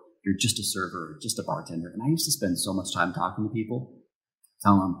 or you're just a server, or just a bartender. And I used to spend so much time talking to people,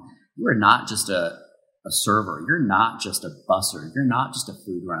 telling them, you are not just a server. You're not just a busser. You're not just a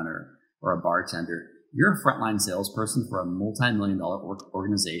food runner or a bartender. You're a frontline salesperson for a multi-million-dollar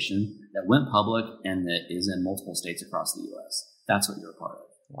organization that went public and that is in multiple states across the U.S. That's what you're a part of.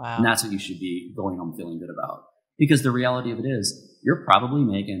 Wow. And that's what you should be going home feeling good about. Because the reality of it is, you're probably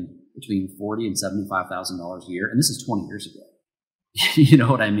making between $40,000 and $75,000 a year. And this is 20 years ago. You know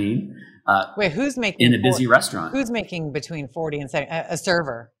what I mean? Wait, who's making in a busy restaurant? Who's making between 40 and 70? A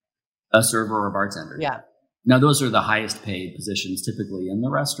server. A server or a bartender. Yeah. Now, those are the highest paid positions typically in the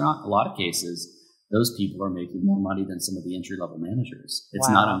restaurant. A lot of cases, those people are making more money than some of the entry-level managers. It's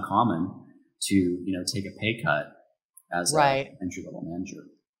Wow. not uncommon to, take a pay cut as an entry-level manager.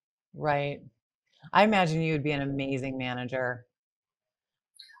 Right. I imagine you would be an amazing manager.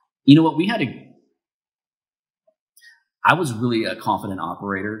 You know what? I was really a confident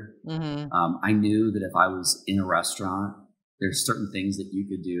operator. Mm-hmm. I knew that if I was in a restaurant, there's certain things that you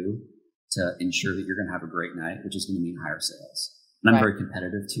could do to ensure that you're going to have a great night, which is going to mean higher sales. And I'm very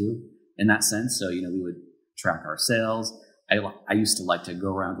competitive too in that sense. So, we would track our sales. I used to like to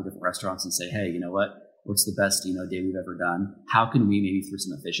go around to different restaurants and say, hey, you know what? What's the best, day we've ever done? How can we maybe through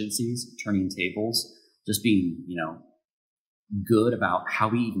some efficiencies, turning tables, just being, good about how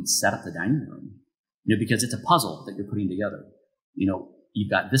we even set up the dining room, because it's a puzzle that you're putting together. You've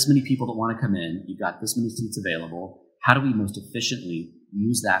got this many people that want to come in. You've got this many seats available. How do we most efficiently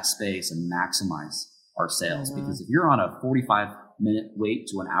use that space and maximize our sales? Mm-hmm. Because if you're on a 45-minute wait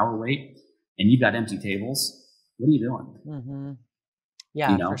to an hour wait and you've got empty tables, what are you doing? Mm-hmm.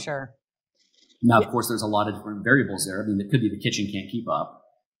 Yeah, for sure. Now, of course, there's a lot of different variables there. I mean, it could be the kitchen can't keep up.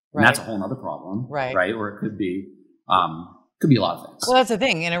 And that's a whole other problem. Right. Or it could be a lot of things. Well, that's the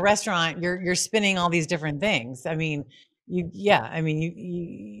thing. In a restaurant, you're spinning all these different things. I mean, you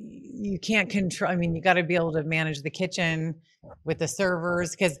can't control. I mean, you got to be able to manage the kitchen with the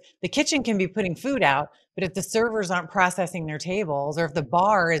servers, because the kitchen can be putting food out, but if the servers aren't processing their tables, or if the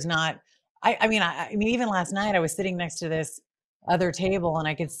bar is not, I mean, even last night I was sitting next to this other table and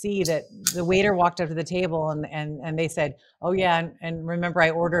I could see that the waiter walked up to the table and they said, oh yeah. And remember I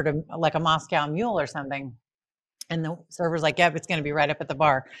ordered a Moscow Mule or something. And the server's like, yep, it's going to be right up at the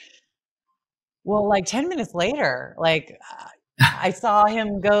bar. Well, like 10 minutes later, I saw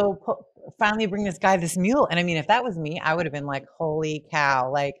him go finally bring this guy this mule. And I mean, if that was me, I would have been like, holy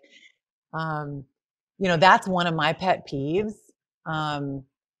cow. That's one of my pet peeves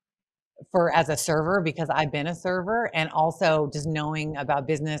as a server, because I've been a server, and also just knowing about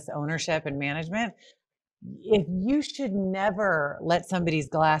business ownership and management. If you should never let somebody's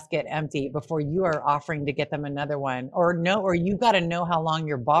glass get empty before you are offering to get them another one, or you got to know how long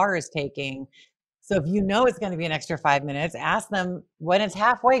your bar is taking. So if you know it's going to be an extra 5 minutes, ask them when it's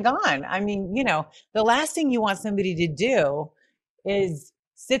halfway gone. I mean, the last thing you want somebody to do is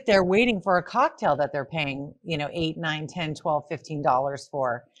sit there waiting for a cocktail that they're paying, $8, $9, $10, $12, $15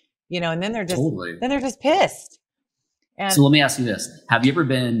 for, and then they're just pissed. And so let me ask you this. Have you ever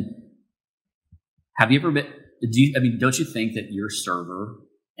been, don't you think that your server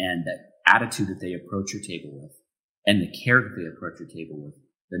and the attitude that they approach your table with, and the care that they approach your table with,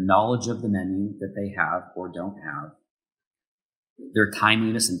 the knowledge of the menu that they have or don't have, their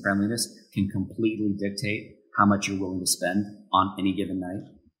timeliness and friendliness can completely dictate how much you're willing to spend on any given night?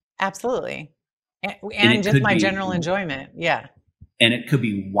 Absolutely. And just my general enjoyment. Yeah. And it could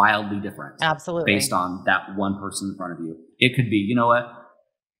be wildly different. Absolutely. Based on that one person in front of you. It could be, you know what?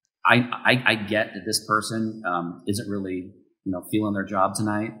 I get that this person isn't really, feeling their job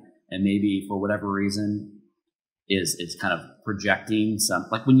tonight. and maybe for whatever reason is kind of projecting some,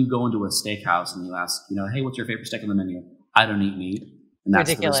 like when you go into a steakhouse and you ask, hey, what's your favorite steak on the menu? I don't eat meat. And that's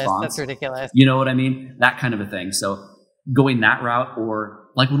ridiculous. The response. That's ridiculous. You know what I mean? That kind of a thing. So going that route, or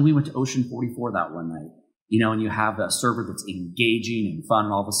like when we went to Ocean 44 that one night, and you have a server that's engaging and fun,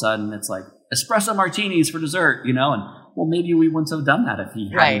 and all of a sudden it's like espresso martinis for dessert, and well, maybe we wouldn't have done that if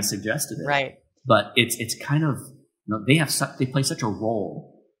he hadn't suggested it. Right. But it's kind of, they play such a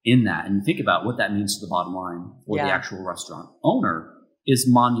role in that. And you think about what that means to the bottom line for the actual restaurant owner is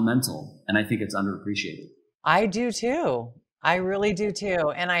monumental. And I think it's underappreciated. I do too. I really do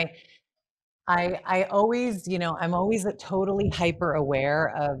too. And I always, I'm always totally hyper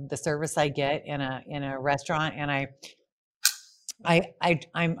aware of the service I get in a restaurant. And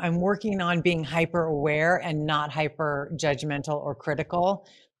I'm working on being hyper aware and not hyper judgmental or critical.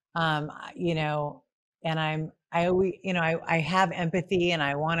 And I always, I have empathy and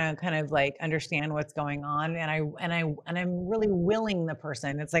I want to kind of like understand what's going on. And I'm really willing the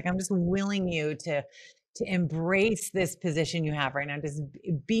person. It's like, I'm just willing you to embrace this position you have right now, just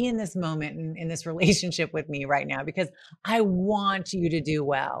be in this moment in this relationship with me right now, because I want you to do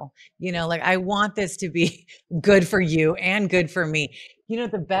well. Like I want this to be good for you and good for me.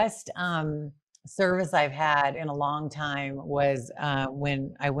 The best service I've had in a long time was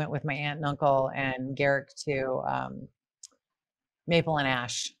when I went with my aunt and uncle and Garrick to Maple and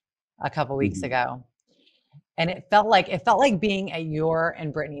Ash a couple weeks ago. And it felt like being at your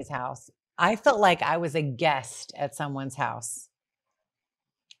and Brittany's house. I felt like I was a guest at someone's house.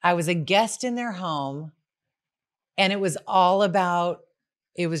 I was a guest in their home, and it was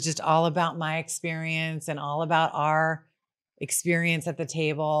just all about my experience and all about our experience at the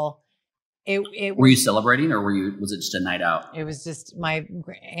table. Were you celebrating, or was it just a night out? It was just my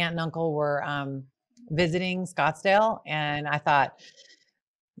aunt and uncle were visiting Scottsdale, and I thought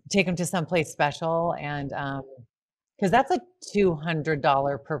take them to someplace special, and because that's a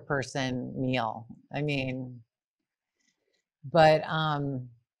 $200 per person meal. I mean, but and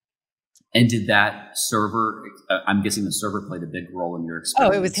did that server? I'm guessing the server played a big role in your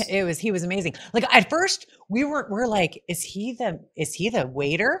experience. Oh, it was. He was amazing. Like at first, we're like, is he the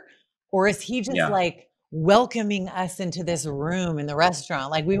waiter, or is he just like welcoming us into this room in the restaurant?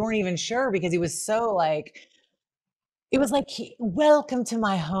 Like we weren't even sure, because he was so like. It was like, welcome to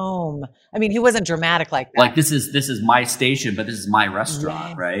my home. I mean, he wasn't dramatic like that. Like this is my station, but this is my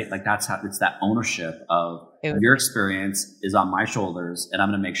restaurant, right? Like that's how it's that ownership of your experience is on my shoulders, and I'm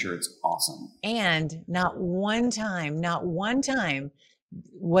going to make sure it's awesome. And not one time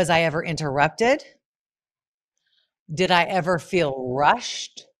was I ever interrupted. Did I ever feel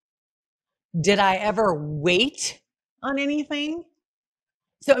rushed? Did I ever wait on anything?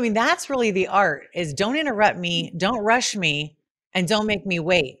 So, I mean, that's really the art, is don't interrupt me, don't rush me, and don't make me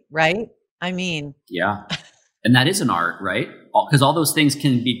wait, right? I mean. Yeah. And that is an art, right? Because all those things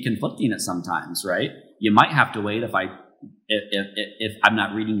can be conflicting at sometimes, right? You might have to wait if I'm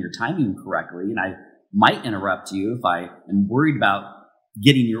not reading your timing correctly, and I might interrupt you if I am worried about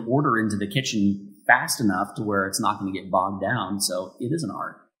getting your order into the kitchen fast enough to where it's not going to get bogged down. So it is an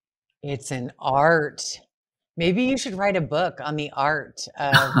art. It's an art. Maybe you should write a book on the art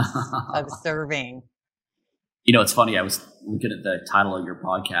of serving. It's funny. I was looking at the title of your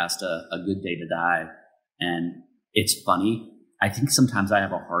podcast, A Good Day to Die. And it's funny. I think sometimes I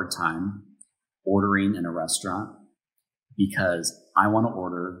have a hard time ordering in a restaurant because I want to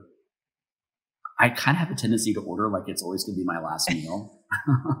order. I kind of have a tendency to order like it's always going to be my last meal.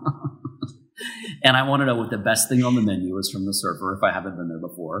 And I want to know what the best thing on the menu is from the server if I haven't been there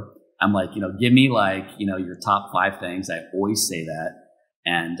before. I'm like, give me your top 5 things. I always say that.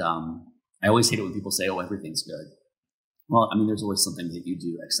 And I always hate it when people say, oh, everything's good. Well, I mean, there's always something that you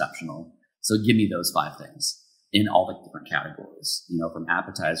do exceptional. So give me those 5 things in all the different categories, from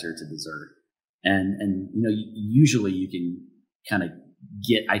appetizer to dessert. And usually you can kind of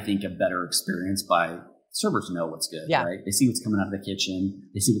get, I think, a better experience by servers know what's good, right? They see what's coming out of the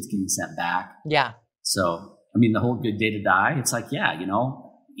kitchen. They see what's getting sent back. Yeah. So, I mean, the whole good day to die, it's like,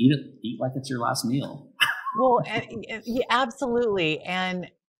 eat like it's your last meal. Well, yeah, absolutely.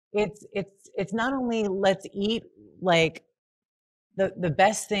 And it's not only let's eat like the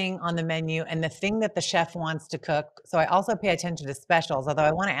best thing on the menu and the thing that the chef wants to cook. So I also pay attention to specials, although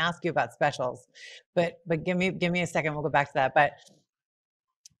I want to ask you about specials, but give me a second. We'll go back to that. But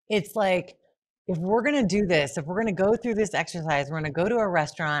it's like, if we're going to do this, if we're going to go through this exercise, we're going to go to a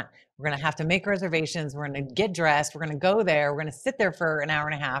restaurant, we're going to have to make reservations, we're going to get dressed, we're going to go there, we're going to sit there for an hour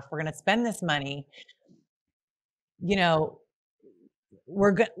and a half, we're going to spend this money,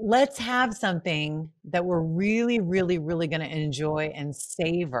 let's have something that we're really, really, really going to enjoy and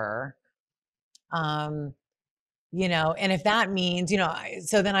savor. And if that means,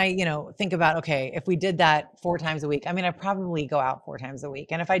 so then I, think about, okay, if we did that 4 times a week, I mean, I probably go out 4 times a week.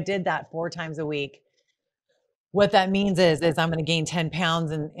 And if I did that 4 times a week, what that means is I'm going to gain 10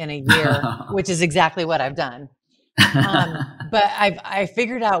 pounds in a year, which is exactly what I've done. But I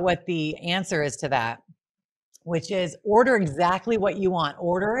figured out what the answer is to that, which is order exactly what you want.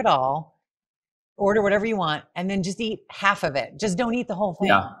 Order it all. Order whatever you want, and then just eat half of it. Just don't eat the whole thing.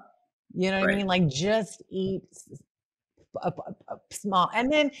 Yeah. You know what I mean? Like just eat a small.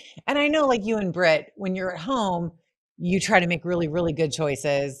 And I know like you and Britt, when you're at home, you try to make really, really good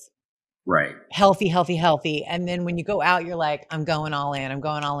choices. Right. Healthy. And then when you go out, you're like, I'm going all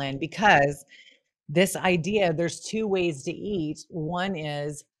in because this idea, there's 2 ways to eat. One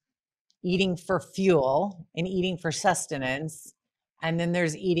is eating for fuel and eating for sustenance. And then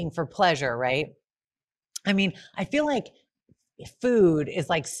there's eating for pleasure, right? I mean, I feel like food is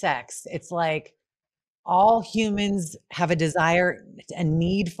like sex. It's like all humans have a desire, a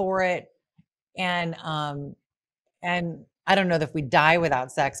need for it. And I don't know if we die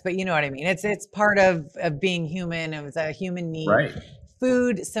without sex, but you know what I mean? It's part of being human. It was a human need. Right.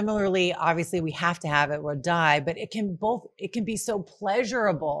 Food, similarly, obviously we have to have it or die, but it can be so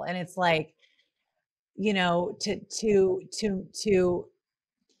pleasurable. And it's like,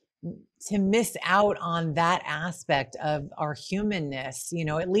 to miss out on that aspect of our humanness,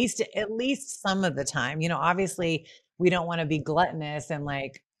 at least some of the time, obviously we don't want to be gluttonous and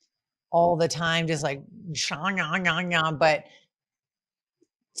like all the time, just like, but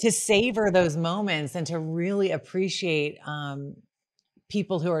to savor those moments and to really appreciate,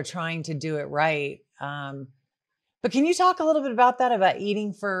 people who are trying to do it right. But can you talk a little bit about that, about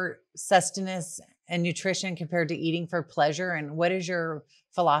eating for sustenance and nutrition compared to eating for pleasure? And what is your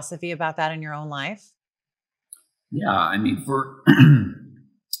philosophy about that in your own life? Yeah. I mean, for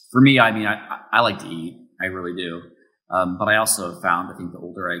me, I mean, I like to eat. I really do. But I also have found, I think the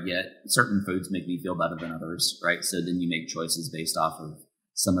older I get, certain foods make me feel better than others, right? So then you make choices based off of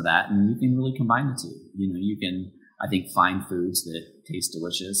some of that, and you can really combine the two. You can, I think, find foods that taste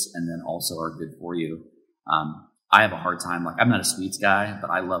delicious and then also are good for you. I have a hard time, like I'm not a sweets guy, but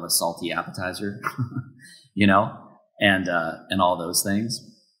I love a salty appetizer, and all those things.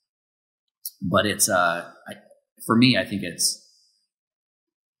 But it's, for me, I think it's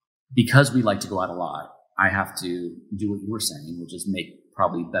because we like to go out a lot. I have to do what you were saying, which is make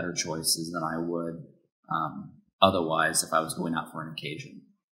probably better choices than I would otherwise if I was going out for an occasion.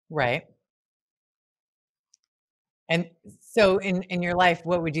 Right. And so in your life,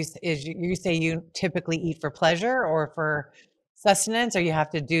 what would you say you typically eat for pleasure or for sustenance, or you have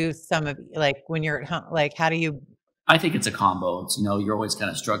to do some of, like when you're at home, like how do you? I think it's a combo. It's, you're always kind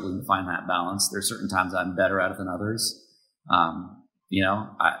of struggling to find that balance. There's certain times I'm better at it than others.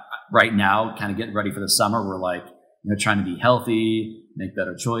 Right now, kind of getting ready for the summer, we're like, trying to be healthy, make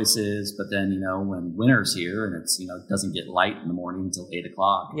better choices. But then, when winter's here and it's, it doesn't get light in the morning until 8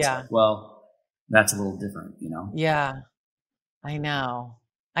 o'clock. It's like, well, that's a little different, Yeah, I know.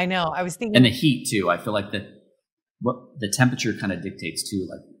 I was thinking. And the heat too. I feel like what the temperature kind of dictates too,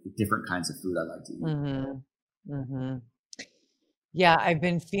 like the different kinds of food I like to eat. Mm-hmm. Mm-hmm. Yeah, I've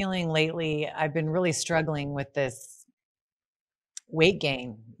been feeling lately, I've been really struggling with this weight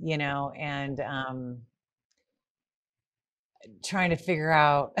gain, and trying to figure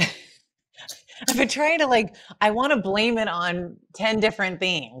out, I've been trying to I want to blame it on 10 different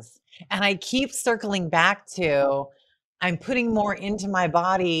things. And I keep circling back to, I'm putting more into my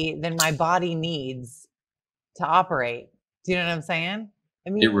body than my body needs to operate. Do you know what I'm saying? I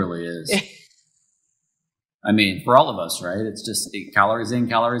mean, it really is. I mean, for all of us, right? It's just calories in,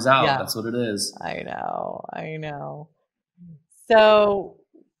 calories out. Yeah. That's what it is. I know. So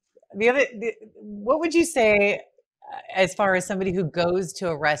what would you say as far as somebody who goes to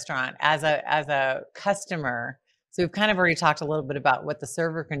a restaurant as a customer? So we've kind of already talked a little bit about what the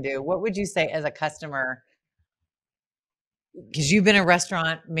server can do. What would you say as a customer? Because you've been a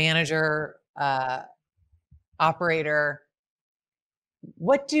restaurant manager, operator.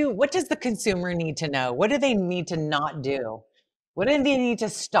 What does the consumer need to know? What do they need to not do? What do they need to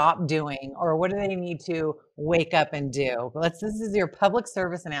stop doing? Or what do they need to wake up and do? This is your public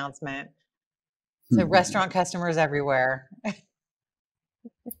service announcement to restaurant customers everywhere.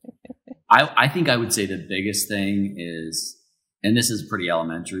 I think I would say the biggest thing is, and this is pretty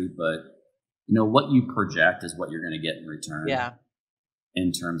elementary, but what you project is what you're going to get in return. Yeah.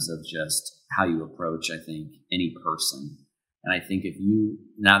 In terms of just how you approach, I think, any person. And I think if you,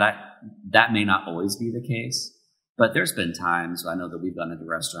 now that may not always be the case, But there's been times I know that we've gone into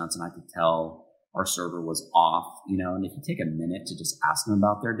restaurants and I could tell our server was off, and if you take a minute to just ask them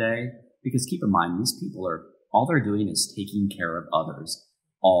about their day, because keep in mind, these people all they're doing is taking care of others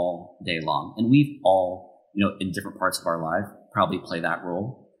all day long. And we've all, in different parts of our life, probably play that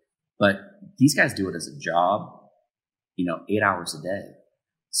role. But these guys do it as a job, 8 hours a day.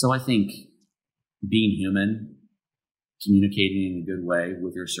 So I think being human, communicating in a good way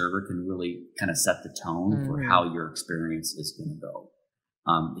with your server can really kind of set the tone for how your experience is going to go.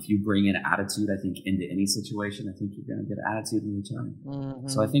 If you bring in attitude, I think, into any situation, I think you're going to get attitude in return.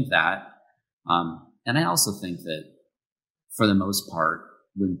 So I think that, and I also think that for the most part,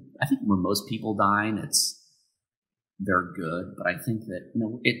 when most people dine, they're good, but I think that,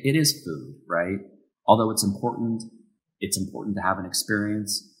 it is food, right? Although it's important to have an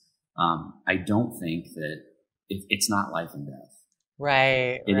experience. I don't think that it's not life and death.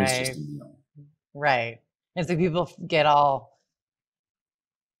 Right. It is just a meal. Right. And so people get all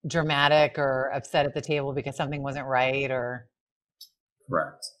dramatic or upset at the table because something wasn't right or.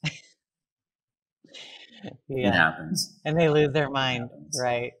 Correct. Yeah. It happens. And they lose their mind.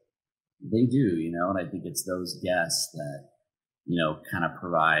 Right. They do, and I think it's those guests that, kind of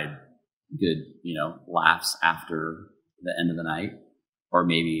provide good, laughs after the end of the night, or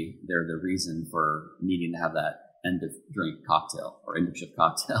maybe they're the reason for needing to have that end of drink cocktail or end of shift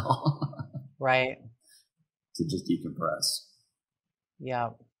cocktail. Right. To just decompress. Yeah.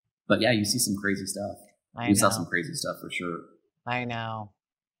 But yeah, you see some crazy stuff. You saw some crazy stuff for sure. I know.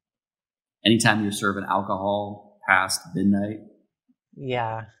 Anytime you're serving alcohol past midnight.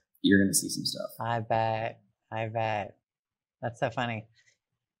 Yeah. You're going to see some stuff. I bet. That's so funny.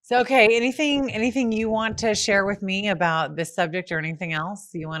 So, okay. Anything you want to share with me about this subject or anything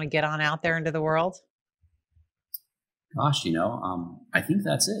else you want to get on out there into the world? Gosh, I think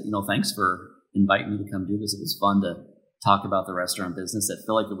that's it. Thanks for inviting me to come do this. It was fun to talk about the restaurant business. I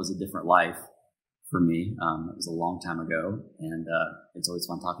feel like it was a different life for me. It was a long time ago, and it's always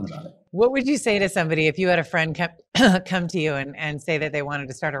fun talking about it. What would you say to somebody if you had a friend come to you and say that they wanted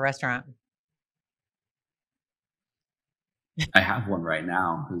to start a restaurant? I have one right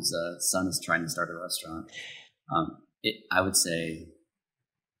now whose son is trying to start a restaurant. I would say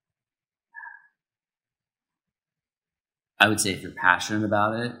if you're passionate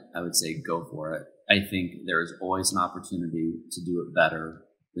about it, I would say go for it. I think there is always an opportunity to do it better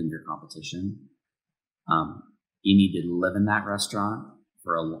than your competition. You need to live in that restaurant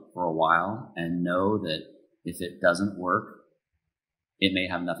for a while and know that if it doesn't work, it may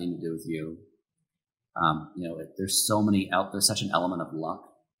have nothing to do with you. There's such an element of luck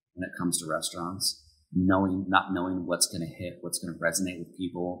when it comes to restaurants, not knowing what's going to hit, what's going to resonate with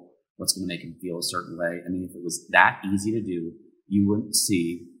people, what's going to make them feel a certain way. I mean, if it was that easy to do, you wouldn't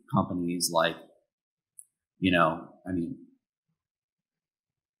see companies like, you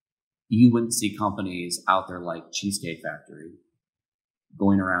wouldn't see companies out there like Cheesecake Factory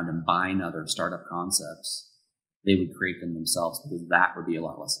going around and buying other startup concepts. They would create them themselves because that would be a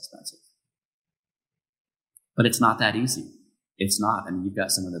lot less expensive. But it's not that easy. It's not. I mean, you've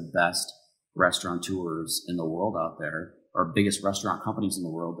got some of the best restaurateurs in the world out there, or biggest restaurant companies in the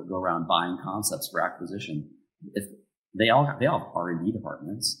world that go around buying concepts for acquisition. If they all have R&D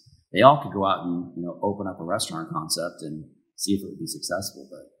departments, they all could go out and open up a restaurant concept and see if it would be successful,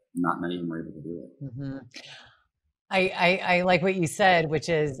 but not many of them are able to do it. Mm-hmm. I like what you said, which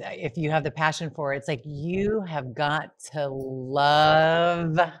is if you have the passion for it, it's like you have got to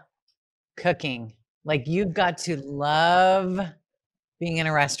love cooking. Like you've got to love being in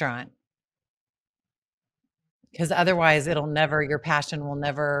a restaurant, because otherwise your passion will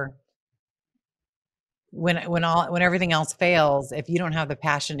never, when everything else fails, if you don't have the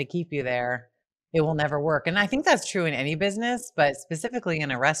passion to keep you there, it will never work. And I think that's true in any business, but specifically in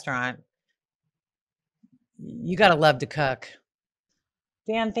a restaurant, you got to love to cook.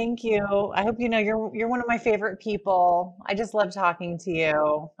 Dan, thank you. I hope you're one of my favorite people. I just love talking to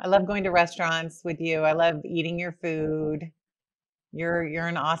you. I love going to restaurants with you. I love eating your food. You're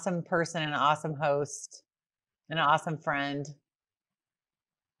an awesome person, an awesome host, an awesome friend,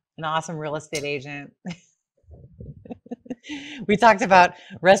 an awesome real estate agent. We talked about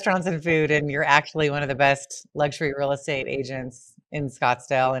restaurants and food, and you're actually one of the best luxury real estate agents in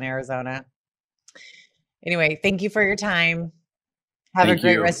Scottsdale in Arizona. Anyway, thank you for your time. Have a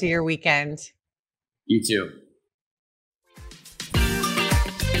great rest of your weekend. You too.